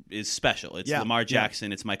is special. It's Lamar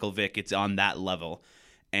Jackson. It's Michael Vick. It's on that level.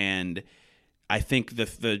 And I think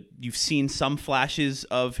you've seen some flashes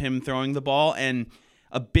of him throwing the ball. And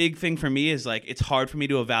a big thing for me is like it's hard for me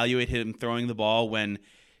to evaluate him throwing the ball when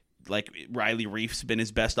like Riley Reif's been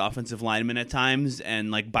his best offensive lineman at times,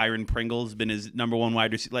 and like Byron Pringle's been his number 1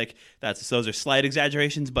 wide receiver. Like those are slight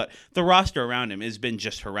exaggerations, but the roster around him has been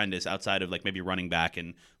just horrendous outside of like maybe running back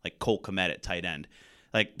and like Colt Kmet at tight end.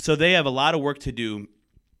 Like, so they have a lot of work to do,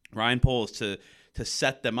 Ryan Poles, to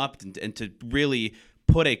set them up and to really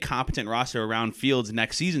put a competent roster around Fields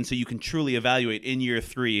next season so you can truly evaluate in year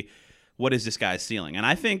 3 what is this guy's ceiling. And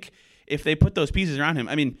I think if they put those pieces around him,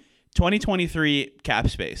 I mean, 2023 cap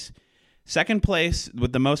space. Second place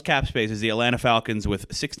with the most cap space is the Atlanta Falcons with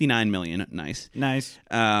 $69 million. Nice.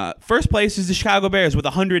 First place is the Chicago Bears with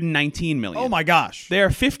 $119 million. Oh my gosh. They are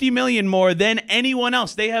 $50 million more than anyone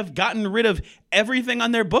else. They have gotten rid of everything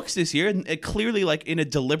on their books this year, and clearly like in a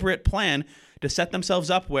deliberate plan to set themselves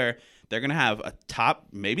up where they're going to have a top,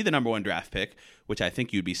 maybe the number 1 draft pick, which I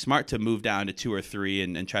think you'd be smart to move down to 2 or 3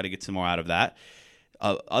 and try to get some more out of that.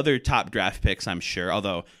 Other top draft picks, I'm sure,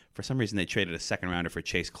 although for some reason they traded a second rounder for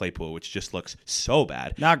Chase Claypool, which just looks so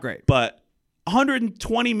bad. Not great. But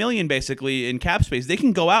 $120 million basically in cap space. They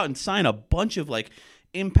can go out and sign a bunch of like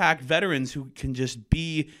impact veterans who can just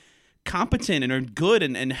be competent and are good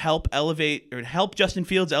and help elevate or help Justin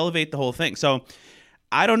Fields elevate the whole thing. So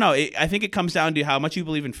I don't know. I think it comes down to how much you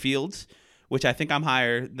believe in Fields, which I think I'm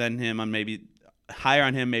higher than him on higher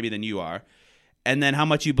on him maybe than you are, and then how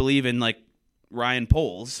much you believe in like Ryan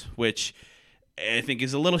Poles, which I think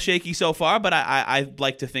is a little shaky so far, but I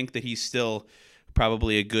like to think that he's still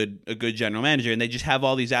probably a good general manager, and they just have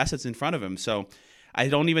all these assets in front of him. So I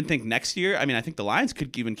don't even think next year. I mean, I think the Lions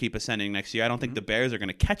could even keep ascending next year. I don't think the Bears are going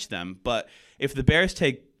to catch them, but if the Bears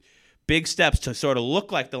take big steps to sort of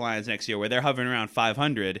look like the Lions next year, where they're hovering around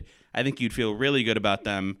 500, I think you'd feel really good about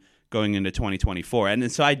them going into 2024.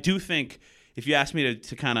 And so I do think if you ask me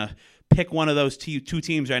to kind of pick one of those two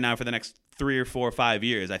teams right now for the next 3 or 4 or 5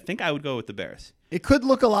 years, I think I would go with the Bears. It could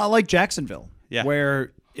look a lot like Jacksonville, yeah,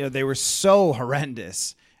 where they were so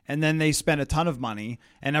horrendous. And then they spent a ton of money,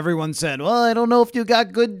 and everyone said, well, I don't know if you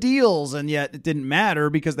got good deals. And yet it didn't matter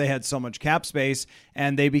because they had so much cap space,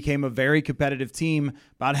 and they became a very competitive team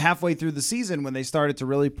about halfway through the season when they started to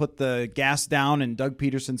really put the gas down and Doug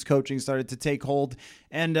Peterson's coaching started to take hold.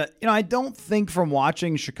 And, I don't think from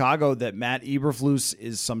watching Chicago that Matt Eberflus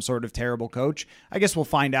is some sort of terrible coach. I guess we'll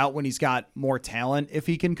find out when he's got more talent if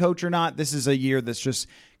he can coach or not. This is a year that's just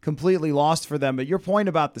completely lost for them. But your point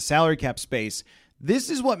about the salary cap space,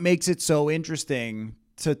 this is what makes it so interesting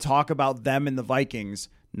to talk about them and the Vikings,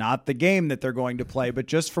 not the game that they're going to play, but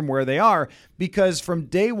just from where they are. Because from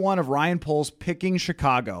day one of Ryan Poles picking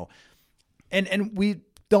Chicago, and we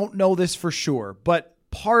don't know this for sure, but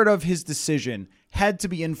part of his decision had to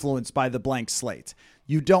be influenced by the blank slate.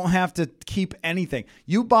 You don't have to keep anything.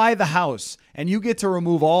 You buy the house and you get to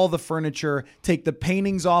remove all the furniture, take the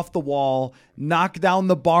paintings off the wall, knock down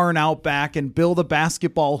the barn out back and build a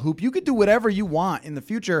basketball hoop. You could do whatever you want in the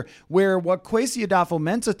future, where what Kwesi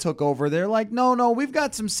Adolfo-Mensah took over, they're like, no, we've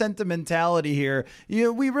got some sentimentality here.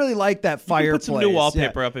 We really like that fireplace. You can put some new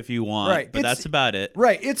wallpaper up if you want, right, but that's about it.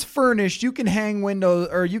 Right. It's furnished. You can hang windows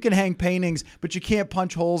or you can hang paintings, but you can't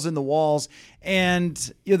punch holes in the walls.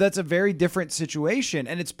 And that's a very different situation.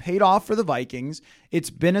 And it's paid off for the Vikings. It's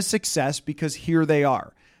been a success because here they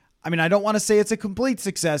are. I mean, I don't want to say it's a complete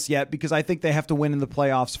success yet because I think they have to win in the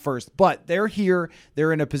playoffs first. But they're here.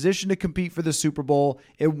 They're in a position to compete for the Super Bowl.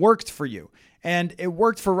 It worked for you. And it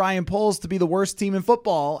worked for Ryan Poles to be the worst team in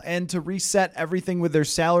football and to reset everything with their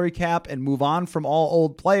salary cap and move on from all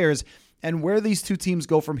old players. And where these two teams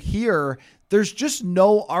go from here, there's just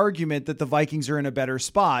no argument that the Vikings are in a better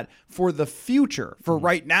spot for the future. For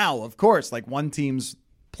right now, of course, like one team's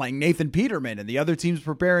playing Nathan Peterman and the other team's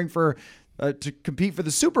preparing for to compete for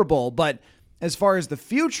the Super Bowl. But as far as the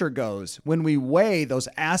future goes, when we weigh those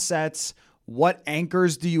assets, what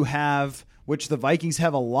anchors do you have? Which the Vikings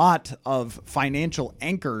have a lot of financial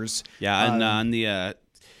anchors. Yeah, and on the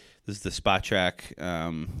this is the Spot Track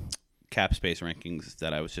cap space rankings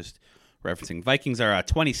that I was just referencing. Vikings are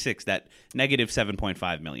 26th at negative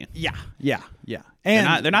 $7.5 million. Yeah.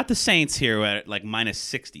 And they're not the Saints here at like minus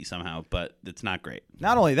 60 somehow, but it's not great.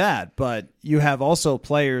 Not only that, but you have also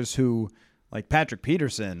players who, like Patrick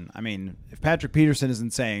Peterson. I mean, if Patrick Peterson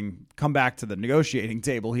isn't saying, come back to the negotiating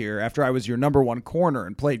table here after I was your number one corner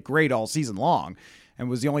and played great all season long and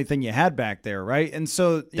was the only thing you had back there, right? And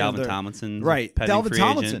so Dalvin Tomlinson, right? Dalvin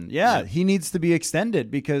Tomlinson, yeah, he needs to be extended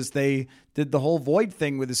because they did the whole void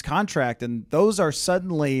thing with his contract, and those are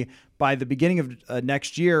suddenly by the beginning of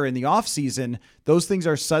next year in the offseason, those things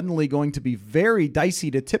are suddenly going to be very dicey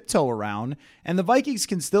to tiptoe around, and the Vikings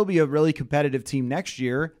can still be a really competitive team next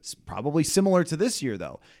year. It's probably similar to this year,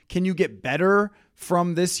 though. Can you get better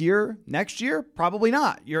from this year next year? Probably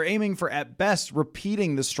not. You're aiming for, at best,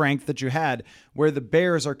 repeating the strength that you had, where the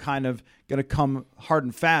Bears are kind of going to come hard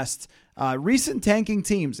and fast. Recent tanking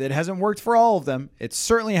teams, it hasn't worked for all of them. It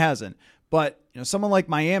certainly hasn't. But someone like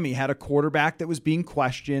Miami had a quarterback that was being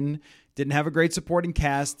questioned, didn't have a great supporting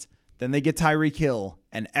cast. Then they get Tyreek Hill,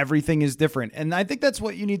 and everything is different. And I think that's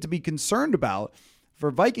what you need to be concerned about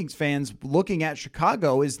for Vikings fans looking at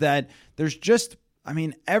Chicago, is that there's just,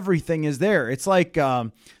 everything is there. It's like there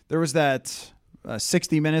was that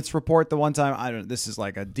 60 Minutes report the one time, this is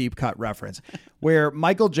like a deep cut reference, where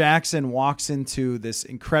Michael Jackson walks into this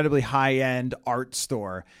incredibly high-end art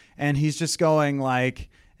store, and he's just going like,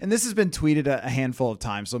 and this has been tweeted a handful of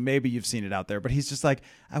times, so maybe you've seen it out there, but he's just like,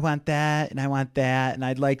 I want that, and I want that, and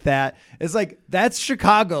I'd like that. It's like, that's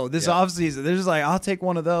Chicago this offseason. They're just like, I'll take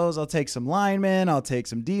one of those. I'll take some linemen. I'll take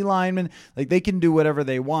some D linemen. Like, they can do whatever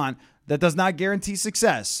they want. That does not guarantee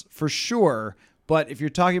success, for sure. But if you're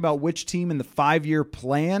talking about which team in the 5-year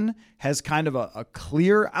plan has kind of a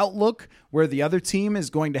clear outlook where the other team is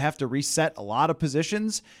going to have to reset a lot of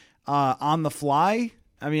positions on the fly,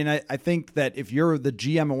 I mean, I think that if you're the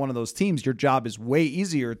GM of one of those teams, your job is way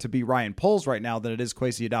easier to be Ryan Poles right now than it is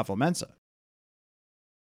Kwesi Adolfo-Mensah.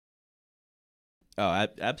 Oh,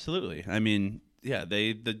 absolutely. I mean, yeah,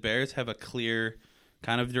 the Bears have a clear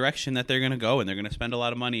kind of direction that they're going to go, and they're going to spend a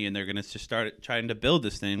lot of money, and they're going to just start trying to build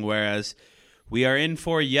this thing, whereas we are in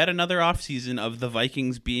for yet another offseason of the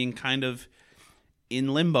Vikings being kind of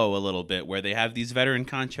in limbo a little bit, where they have these veteran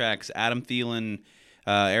contracts, Adam Thielen,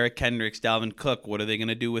 Eric Kendricks, Dalvin Cook. What are they going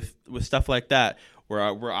to do with stuff like that?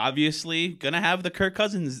 We're obviously going to have the Kirk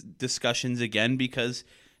Cousins discussions again, because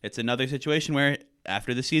it's another situation where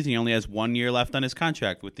after the season he only has 1 year left on his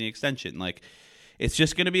contract with the extension. Like, it's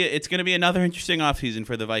just going to be another interesting offseason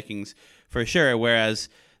for the Vikings for sure, whereas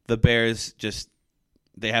the Bears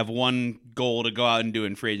they have one goal to go out and do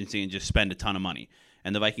in free agency and just spend a ton of money.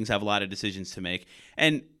 And the Vikings have a lot of decisions to make.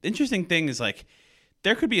 And the interesting thing is, like,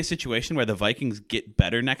 there could be a situation where the Vikings get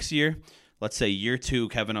better next year. Let's say year 2,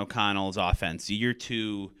 Kevin O'Connell's offense. Year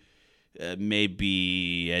 2,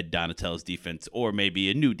 maybe Ed Donatell's defense, or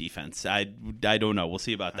maybe a new defense. I don't know. We'll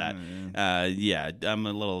see about that.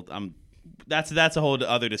 That's a whole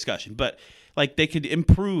other discussion. But, like, they could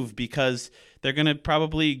improve because they're going to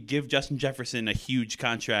probably give Justin Jefferson a huge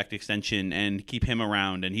contract extension and keep him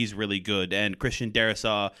around, and he's really good. And Christian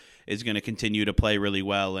Darrisaw is going to continue to play really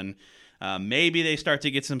well. And maybe they start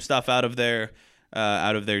to get some stuff out of their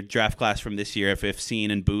draft class from this year if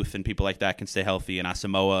Seen and Booth and people like that can stay healthy, and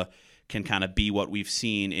Asamoah can kind of be what we've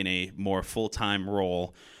seen in a more full-time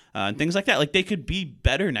role. And things like that. Like, they could be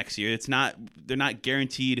better next year. They're not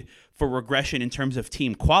guaranteed for regression in terms of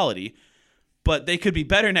team quality, but they could be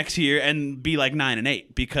better next year and be like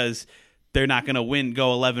 9-8 because they're not going to go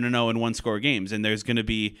 11-0 in one-score games, and there's going to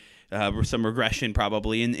be some regression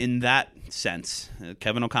probably in that sense.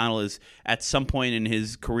 Kevin O'Connell is at some point in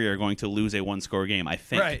his career going to lose a one-score game, I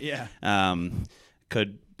think. Right, yeah.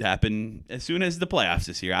 Could happen as soon as the playoffs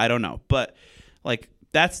this year. I don't know, but like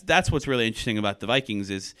that's what's really interesting about the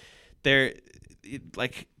Vikings is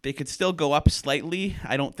they could still go up slightly.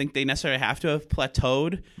 I don't think they necessarily have to have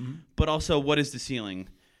plateaued, but also, what is the ceiling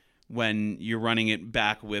when you're running it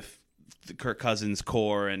back with the Kirk Cousins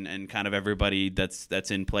core and kind of everybody that's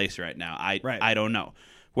in place right now? I don't know.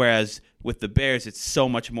 Whereas with the Bears, it's so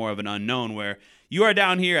much more of an unknown, where you are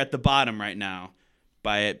down here at the bottom right now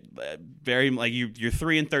by very, like, you're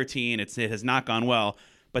 3-13. It has not gone well,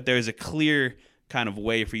 but there's a clear kind of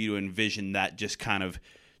way for you to envision that just kind of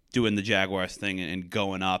doing the Jaguars thing and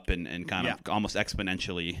going up and kind of almost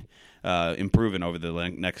exponentially improving over the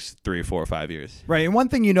next 3 or 4 or 5 years. Right. And one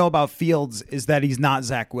thing you know about Fields is that he's not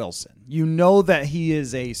Zach Wilson. You know that he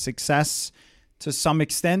is a success to some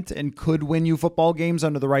extent and could win you football games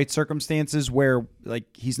under the right circumstances, where, like,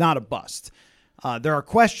 he's not a bust. There are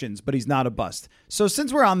questions, but he's not a bust. So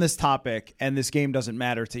since we're on this topic and this game doesn't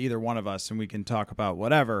matter to either one of us and we can talk about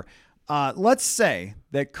whatever, let's say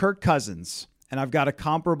that Kirk Cousins, and I've got a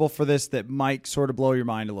comparable for this that might sort of blow your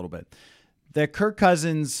mind a little bit, that Kirk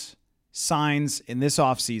Cousins signs in this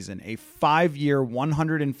offseason a 5-year,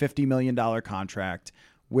 $150 million contract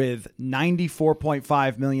with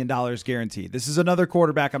 $94.5 million guaranteed. This is another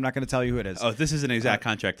quarterback. I'm not going to tell you who it is. Oh, this is an exact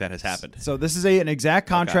contract that has happened. So this is an exact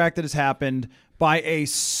contract that has happened by a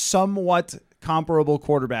somewhat comparable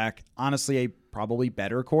quarterback. Honestly, a probably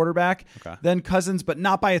better quarterback than Cousins, but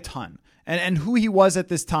not by a ton. And who he was at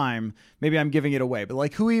this time, maybe I'm giving it away, but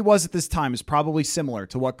like who he was at this time is probably similar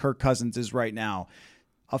to what Kirk Cousins is right now.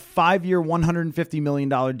 A 5-year, $150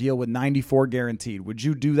 million deal with 94 guaranteed. Would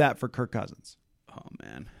you do that for Kirk Cousins? Oh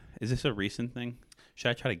man, is this a recent thing? Should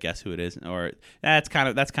I try to guess who it is, or that's kind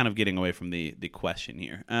of getting away from the question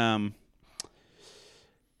here?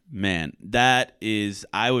 Man, that is.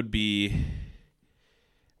 I would be.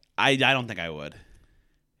 I don't think I would.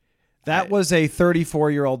 That was a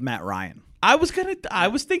 34-year-old Matt Ryan. I was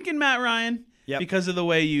thinking Matt Ryan. Yep. Because of the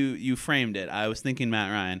way you framed it, I was thinking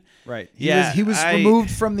Matt Ryan. Right. He was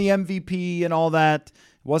removed from the MVP and all that.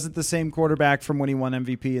 Wasn't the same quarterback from when he won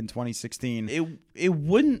MVP in 2016. It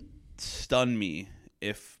wouldn't stun me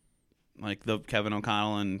if, like, the Kevin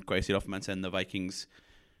O'Connell and Kwesi Adolfo-Mensah and the Vikings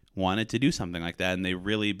wanted to do something like that, and they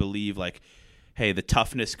really believe, like, hey, the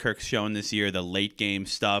toughness Kirk's shown this year, the late game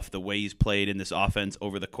stuff, the way he's played in this offense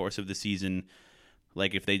over the course of the season,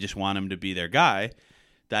 Like if they just want him to be their guy,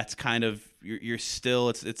 that's kind of you're still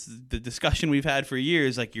it's the discussion we've had for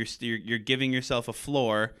years. Like you're giving yourself a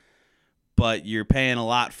floor, but you're paying a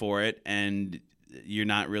lot for it, and you're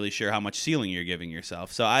not really sure how much ceiling you're giving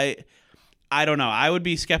yourself. So I don't know. I would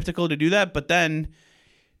be skeptical to do that, but then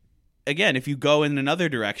again, if you go in another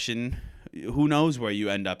direction, who knows where you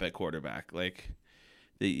end up at quarterback? Like,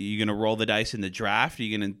 you're gonna roll the dice in the draft? Are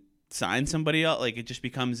you gonna sign somebody else? Like, it just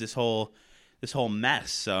becomes this whole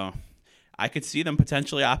mess. So I could see them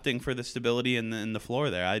potentially opting for the stability in the floor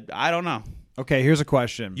there. I don't know. Okay, here's a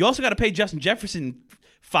question. You also got to pay Justin Jefferson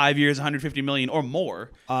 5 years, $150 million or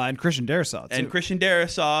more, and Christian Darrisaw too. And Christian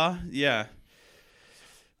Darrisaw, yeah.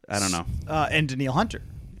 I don't know. And Danielle Hunter.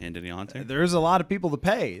 There's a lot of people to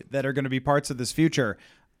pay that are going to be parts of this future.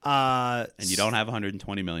 And you don't have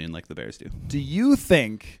 $120 million like the Bears do. Do you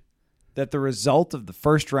think that the result of the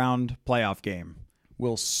first round playoff game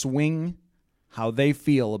will swing how they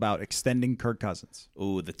feel about extending Kirk Cousins?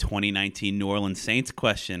 Ooh, the 2019 New Orleans Saints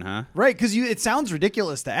question, huh? Right, because it sounds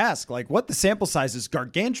ridiculous to ask. Like, what the sample size is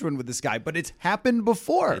gargantuan with this guy, but it's happened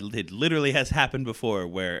before. It literally has happened before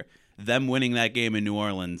where them winning that game in New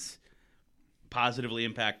Orleans positively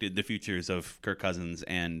impacted the futures of Kirk Cousins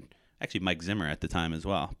and actually Mike Zimmer at the time as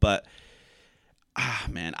well. But,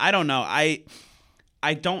 man, I don't know.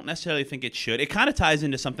 I don't necessarily think it should. It kind of ties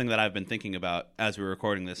into something that I've been thinking about as we're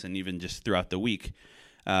recording this and even just throughout the week.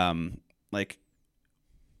 Like,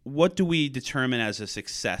 what do we determine as a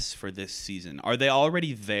success for this season? Are they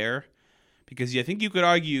already there? Because I think you could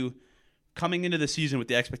argue coming into the season with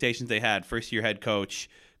the expectations they had, first-year head coach,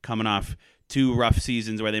 coming off 2 rough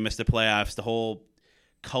seasons where they missed the playoffs, the whole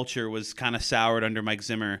culture was kind of soured under Mike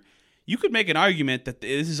Zimmer. You could make an argument that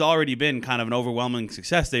this has already been kind of an overwhelming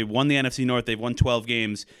success. They've won the NFC North. They've won 12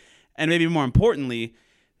 games. And maybe more importantly,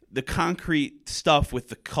 the concrete stuff with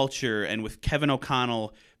the culture and with Kevin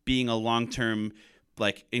O'Connell being a long-term,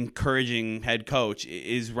 like, encouraging head coach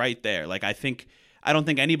is right there. Like, I don't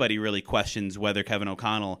think anybody really questions whether Kevin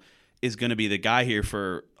O'Connell is going to be the guy here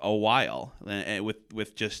for a while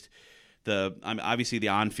with just obviously the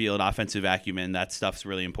on-field offensive acumen, that stuff's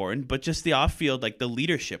really important, but just the off-field, like the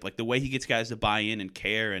leadership, like the way he gets guys to buy in and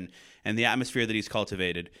care and the atmosphere that he's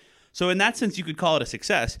cultivated. So in that sense, you could call it a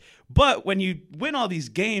success. But when you win all these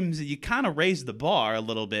games, you kind of raise the bar a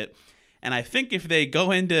little bit. And I think if they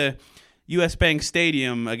go into U.S. Bank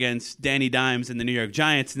Stadium against Danny Dimes and the New York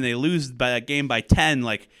Giants and they lose by that game by 10,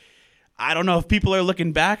 like, I don't know if people are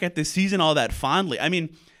looking back at this season all that fondly. I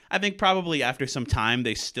mean, I think probably after some time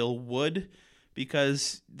they still would,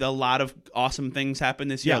 because a lot of awesome things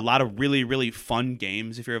happened this year. Yeah. A lot of really, really fun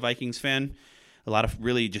games if you're a Vikings fan. A lot of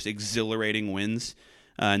really just exhilarating wins.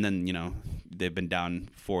 And then, they've been down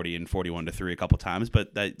 40 and 41-3 a couple times,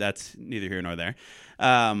 but that's neither here nor there.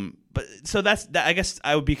 But so I guess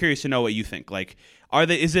I would be curious to know what you think. Like,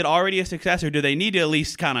 is it already a success, or do they need to at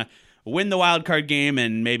least kind of win the wild card game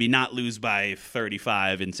and maybe not lose by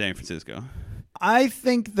 35 in San Francisco? I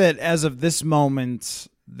think that as of this moment,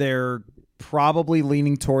 they're probably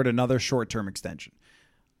leaning toward another short-term extension.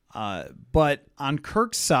 But on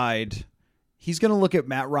Kirk's side, he's going to look at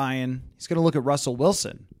Matt Ryan. He's going to look at Russell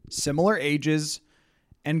Wilson, similar ages,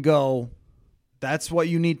 and go, that's what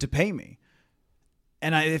you need to pay me.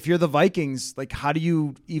 And if you're the Vikings, like, how do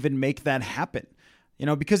you even make that happen?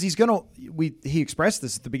 Because he expressed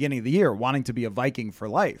this at the beginning of the year, wanting to be a Viking for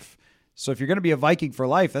life. So if you're going to be a Viking for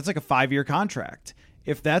life, that's like a 5-year contract.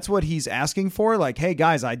 If that's what he's asking for, like, hey,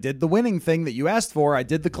 guys, I did the winning thing that you asked for. I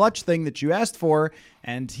did the clutch thing that you asked for.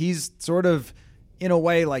 And he's sort of, in a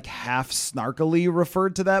way, like half snarkily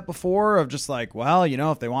referred to that before, of just like, well,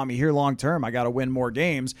 if they want me here long term, I got to win more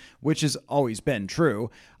games, which has always been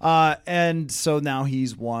true. And so now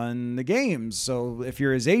he's won the games. So if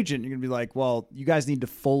you're his agent, you're going to be like, well, you guys need to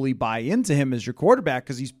fully buy into him as your quarterback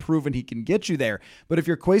because he's proven he can get you there. But if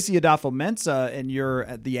you're Kwesi Adolfo-Mensah and you're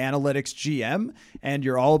the analytics GM and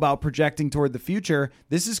you're all about projecting toward the future,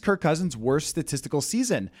 this is Kirk Cousins' worst statistical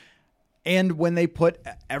season. And when they put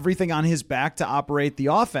everything on his back to operate the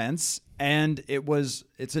offense, and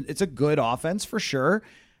it's a good offense for sure,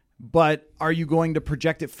 but are you going to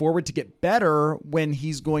project it forward to get better when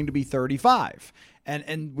he's going to be 35?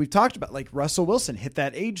 And we've talked about, like, Russell Wilson hit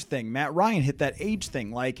that age thing. Matt Ryan hit that age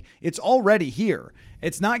thing. Like, it's already here.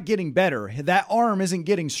 It's not getting better. That arm isn't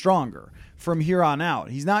getting stronger from here on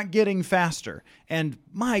out. He's not getting faster. And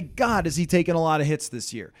my God, has he taken a lot of hits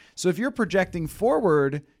this year. So if you're projecting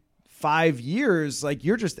forward 5 years, like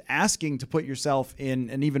you're just asking to put yourself in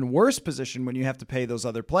an even worse position when you have to pay those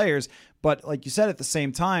other players. But like you said, at the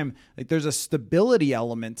same time, like there's a stability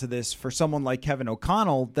element to this for someone like Kevin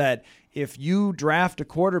O'Connell, that if you draft a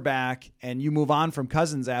quarterback and you move on from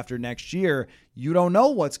Cousins after next year, you don't know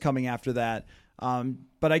what's coming after that.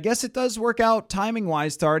 But I guess it does work out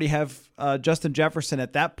timing-wise to already have Justin Jefferson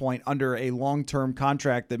at that point under a long-term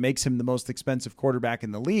contract that makes him the most expensive quarterback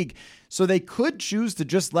in the league. So they could choose to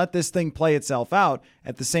just let this thing play itself out.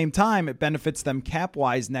 At the same time, it benefits them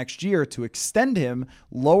cap-wise next year to extend him,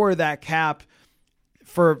 lower that cap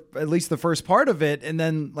for at least the first part of it, and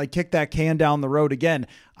then like kick that can down the road again.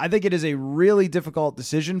 I think it is a really difficult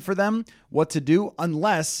decision for them what to do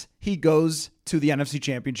unless he goes to the NFC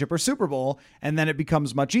Championship or Super Bowl, and then it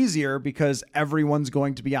becomes much easier because everyone's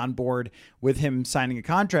going to be on board with him signing a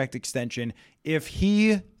contract extension. If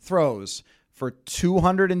he throws for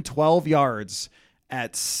 212 yards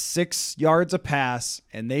at 6 yards a pass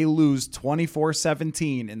and they lose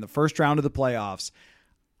 24-17 in the first round of the playoffs,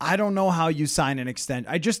 I don't know how you sign an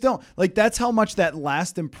extension. I just don't. Like, that's how much that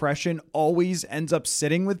last impression always ends up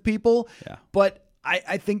sitting with people. Yeah. But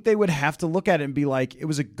I think they would have to look at it and be like, it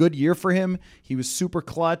was a good year for him. He was super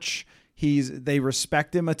clutch. They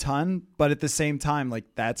respect him a ton, but at the same time, like,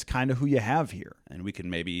 that's kind of who you have here. And we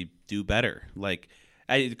can maybe do better. Like,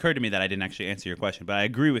 it occurred to me that I didn't actually answer your question, but I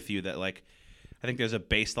agree with you that, like, I think there's a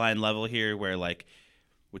baseline level here where, like,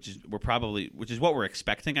 which is what we're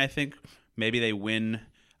expecting. I think maybe they win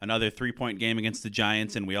another 3-point game against the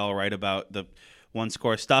Giants, and we all write about the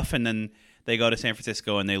one-score stuff, and then they go to San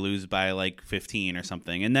Francisco and they lose by like 15 or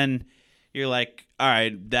something. And then you're like, all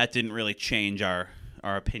right, that didn't really change our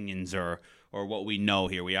opinions or what we know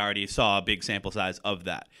here. We already saw a big sample size of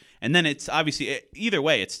that. And then it's obviously, either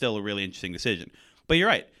way, it's still a really interesting decision. But you're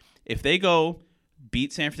right. If they go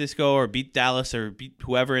beat San Francisco or beat Dallas or beat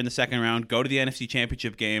whoever in the second round, go to the NFC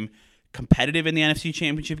Championship game, competitive in the NFC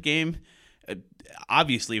Championship game,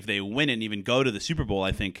 obviously if they win it and even go to the Super Bowl,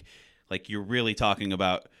 I think like you're really talking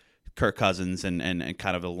about Kirk Cousins and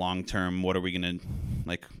kind of a long-term, what are we going to,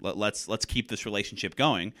 like, let's keep this relationship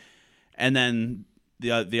going. And then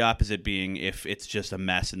the opposite being if it's just a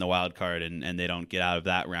mess in the wild card and they don't get out of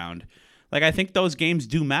that round. Like, I think those games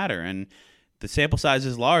do matter, and the sample size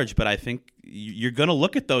is large, but I think you're going to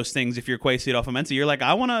look at those things if you're Kwesi Adofo-Mensah. You're like,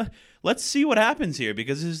 let's see what happens here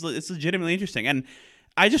because it's legitimately interesting. And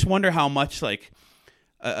I just wonder how much, like,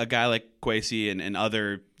 a guy like Kwesi and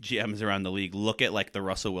other GMs around the league look at like the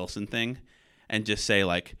Russell Wilson thing and just say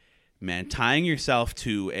like, man, tying yourself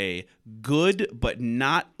to a good but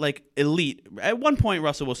not like elite. At one point,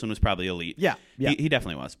 Russell Wilson was probably elite. Yeah. He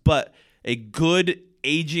definitely was. But a good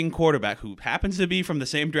aging quarterback who happens to be from the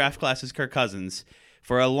same draft class as Kirk Cousins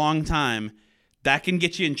for a long time, that can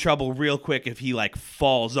get you in trouble real quick if he like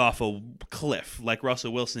falls off a cliff like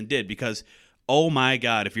Russell Wilson did. Because, oh my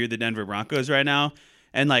God, if you're the Denver Broncos right now,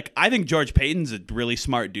 and, like, I think George Payton's a really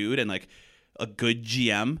smart dude and, like, a good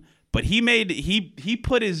GM. But he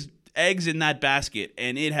put his eggs in that basket,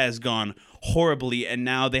 and it has gone horribly. And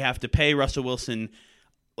now they have to pay Russell Wilson,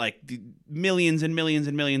 like, millions and millions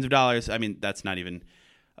and millions of dollars. I mean, that's not even,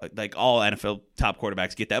 like, all NFL top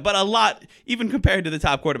quarterbacks get that. But a lot, even compared to the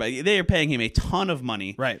top quarterback, they are paying him a ton of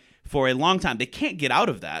money for a long time. They can't get out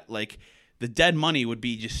of that. Like, the dead money would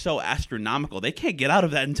be just so astronomical. They can't get out of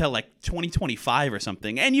that until like 2025 or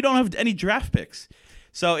something. And you don't have any draft picks.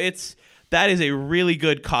 So that is a really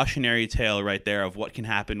good cautionary tale right there of what can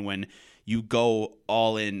happen when you go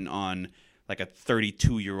all in on like a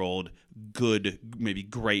 32-year-old good, maybe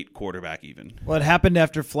great quarterback even. Well, it happened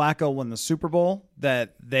after Flacco won the Super Bowl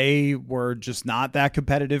that they were just not that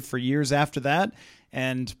competitive for years after that.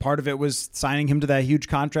 And part of it was signing him to that huge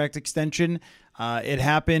contract extension. It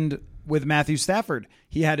happened with Matthew Stafford.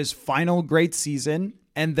 He had his final great season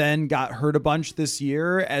and then got hurt a bunch this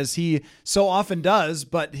year, as he so often does,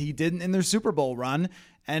 but he didn't in their Super Bowl run.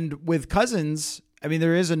 And with Cousins, I mean,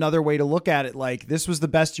 there is another way to look at it. Like, this was the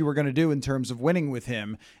best you were going to do in terms of winning with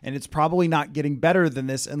him, and it's probably not getting better than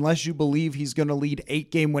this unless you believe he's going to lead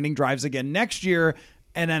 8-game winning drives again next year,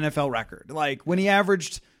 an NFL record. Like, when he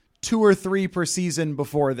averaged 2 or 3 per season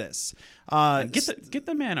before this. Get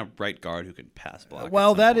the man a right guard who can pass block.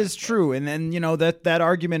 Well, that is true. And then, that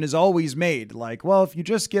argument is always made. Like, well, if you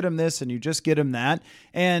just get him this and you just get him that.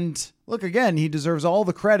 And look, again, he deserves all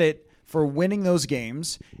the credit for winning those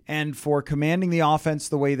games and for commanding the offense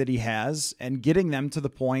the way that he has and getting them to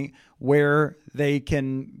the point where they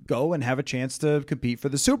can go and have a chance to compete for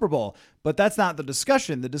the Super Bowl. But that's not the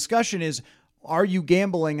discussion. The discussion is, are you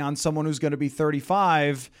gambling on someone who's going to be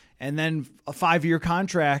 35 and then a 5-year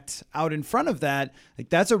contract out in front of that? Like,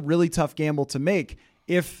 that's a really tough gamble to make.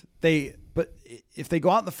 If But if they go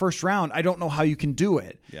out in the first round, I don't know how you can do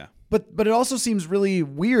it. Yeah. But it also seems really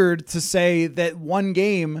weird to say that one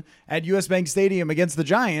game at US Bank Stadium against the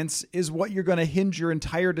Giants is what you're going to hinge your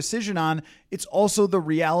entire decision on. It's also the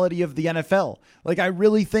reality of the NFL. Like, I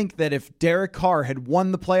really think that if Derek Carr had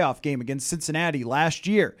won the playoff game against Cincinnati last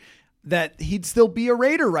year, that he'd still be a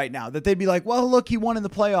Raider right now, that they'd be like, well, look, he won in the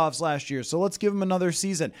playoffs last year, so let's give him another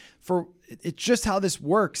season. It's just how this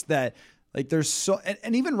works, that like there's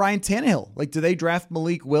and even Ryan Tannehill, like, do they draft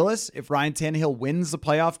Malik Willis if Ryan Tannehill wins the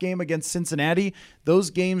playoff game against Cincinnati?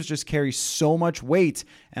 Those games just carry so much weight,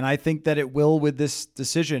 and I think that it will with this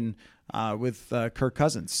decision with Kirk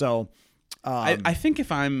Cousins. So I think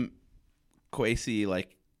if I'm Kwesi,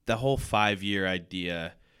 like, the whole 5-year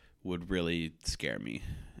idea would really scare me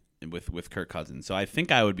with Kirk Cousins. So I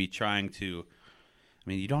think I would be trying to, I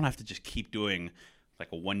mean, you don't have to just keep doing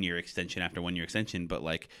like a 1-year extension after 1-year extension, but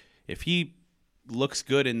like, if he looks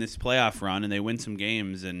good in this playoff run and they win some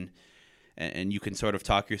games and you can sort of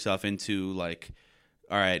talk yourself into like,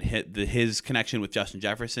 all right, his connection with Justin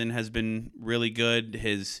Jefferson has been really good.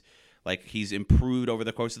 He's improved over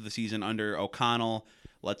the course of the season under O'Connell.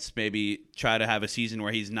 Let's maybe try to have a season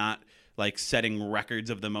where he's not like setting records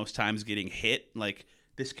of the most times getting hit. Like,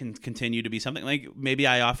 this can continue to be something. Like, maybe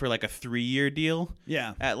I offer like a 3-year deal.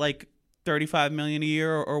 Yeah. At like $35 million a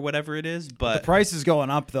year or whatever it is, but the price is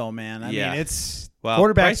going up though, man. I mean,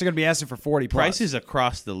 quarterbacks are going to be asking for 40 plus. Prices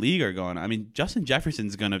across the league are going. I mean, Justin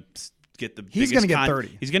Jefferson's going to get the he's going to get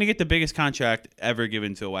 30. He's going to get the biggest contract ever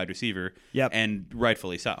given to a wide receiver. Yep, and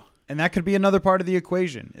rightfully so. And that could be another part of the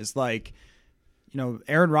equation. Is like,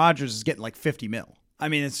 Aaron Rodgers is getting like 50 mil. I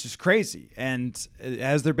mean, it's just crazy. And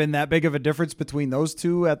has there been that big of a difference between those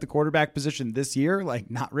two at the quarterback position this year? Like,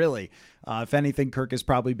 not really. If anything, Kirk has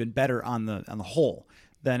probably been better on the whole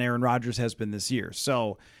than Aaron Rodgers has been this year.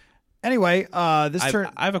 So, anyway, I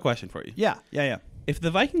have a question for you. Yeah. If the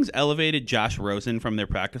Vikings elevated Josh Rosen from their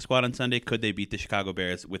practice squad on Sunday, could they beat the Chicago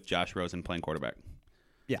Bears with Josh Rosen playing quarterback?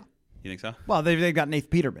 Yeah. You think so? Well, they've got Nathan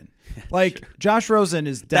Peterman. Like, sure. Josh Rosen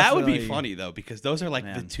is definitely... That would be funny, though, because those are,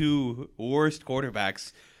 like, the two worst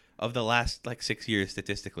quarterbacks of the last, like, 6 years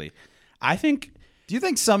statistically. I think... Do you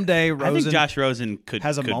think someday Rosen... I think Josh Rosen could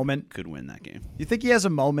win that game. You think he has a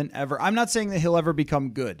moment ever? I'm not saying that he'll ever become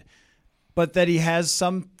good, but that he has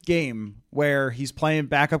some game where he's playing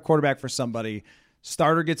backup quarterback for somebody,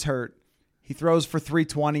 starter gets hurt, he throws for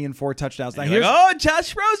 320 and 4 touchdowns. Now here's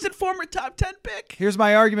Josh Rosen, former top 10 pick. Here's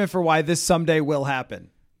my argument for why this someday will happen.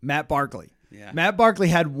 Matt Barkley. Yeah. Matt Barkley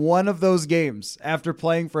had one of those games after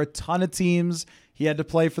playing for a ton of teams. He had to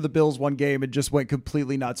play for the Bills one game and just went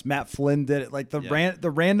completely nuts. Matt Flynn did it. Like the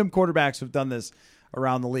random quarterbacks have done this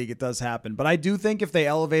around the league. It does happen. But I do think if they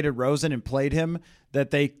elevated Rosen and played him, that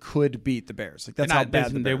they could beat the Bears. Like, that's how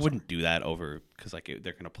bad the Bears They wouldn't do that over because like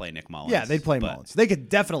they're going to play Nick Mullins. Yeah, they'd play Mullins. They could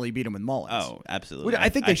definitely beat him with Mullins. Oh, absolutely. I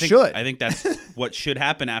think they should. I think that's what should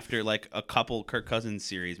happen after like a couple Kirk Cousins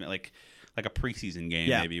series, like a preseason game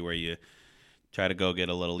maybe where you try to go get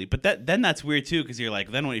a little lead. But then that's weird too because you're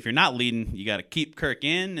like, then if you're not leading, you got to keep Kirk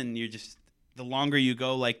in, and you're just the longer you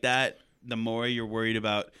go like that, the more you're worried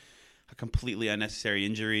about a completely unnecessary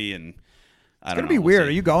injury. And it's gonna be weird.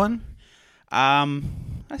 Are you going?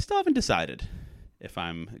 I still haven't decided if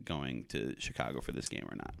I'm going to Chicago for this game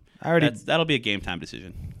or not. That'll be a game time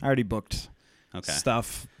decision. I already booked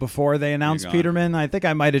stuff before they announced Peterman. I think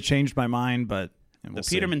I might have changed my mind, but the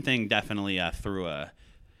Peterman thing definitely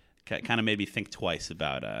kind of made me think twice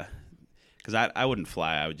about because I wouldn't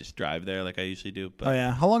fly. I would just drive there like I usually do.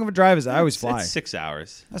 But how long of a drive is it? I always fly. It's 6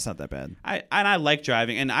 hours. That's not that bad. I like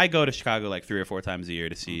driving, and I go to Chicago like 3 or 4 times a year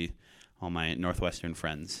to see all my Northwestern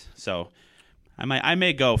friends. So I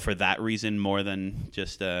may go for that reason more than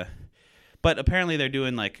just but apparently they're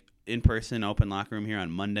doing like in-person open locker room here on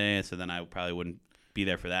Monday, so then I probably wouldn't be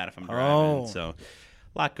there for that if I'm driving. So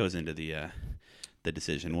a lot goes into the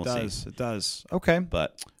decision. We'll see. It does. Okay.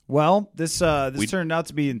 But this turned out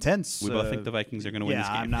to be intense. We both think the Vikings are going to win this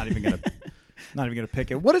game. I'm not even going to pick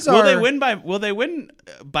it. What is Will they win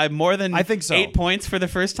by more than I think so. 8 points for the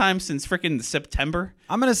first time since freaking September?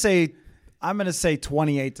 I'm going to say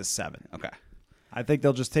 28-7. Okay. I think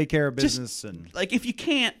they'll just take care of business. And like, if you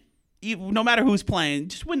can't, no matter who's playing,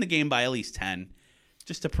 just win the game by at least 10,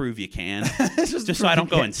 just to prove you can. just so I don't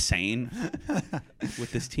go insane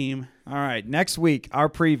with this team. All right. Next week, our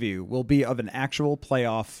preview will be of an actual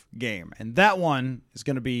playoff game. And that one is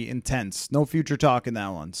going to be intense. No future talk in that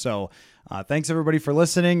one. So thanks, everybody, for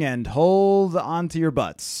listening. And hold on to your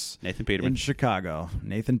butts. Nathan Peterman. In Chicago.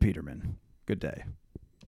 Nathan Peterman. Good day.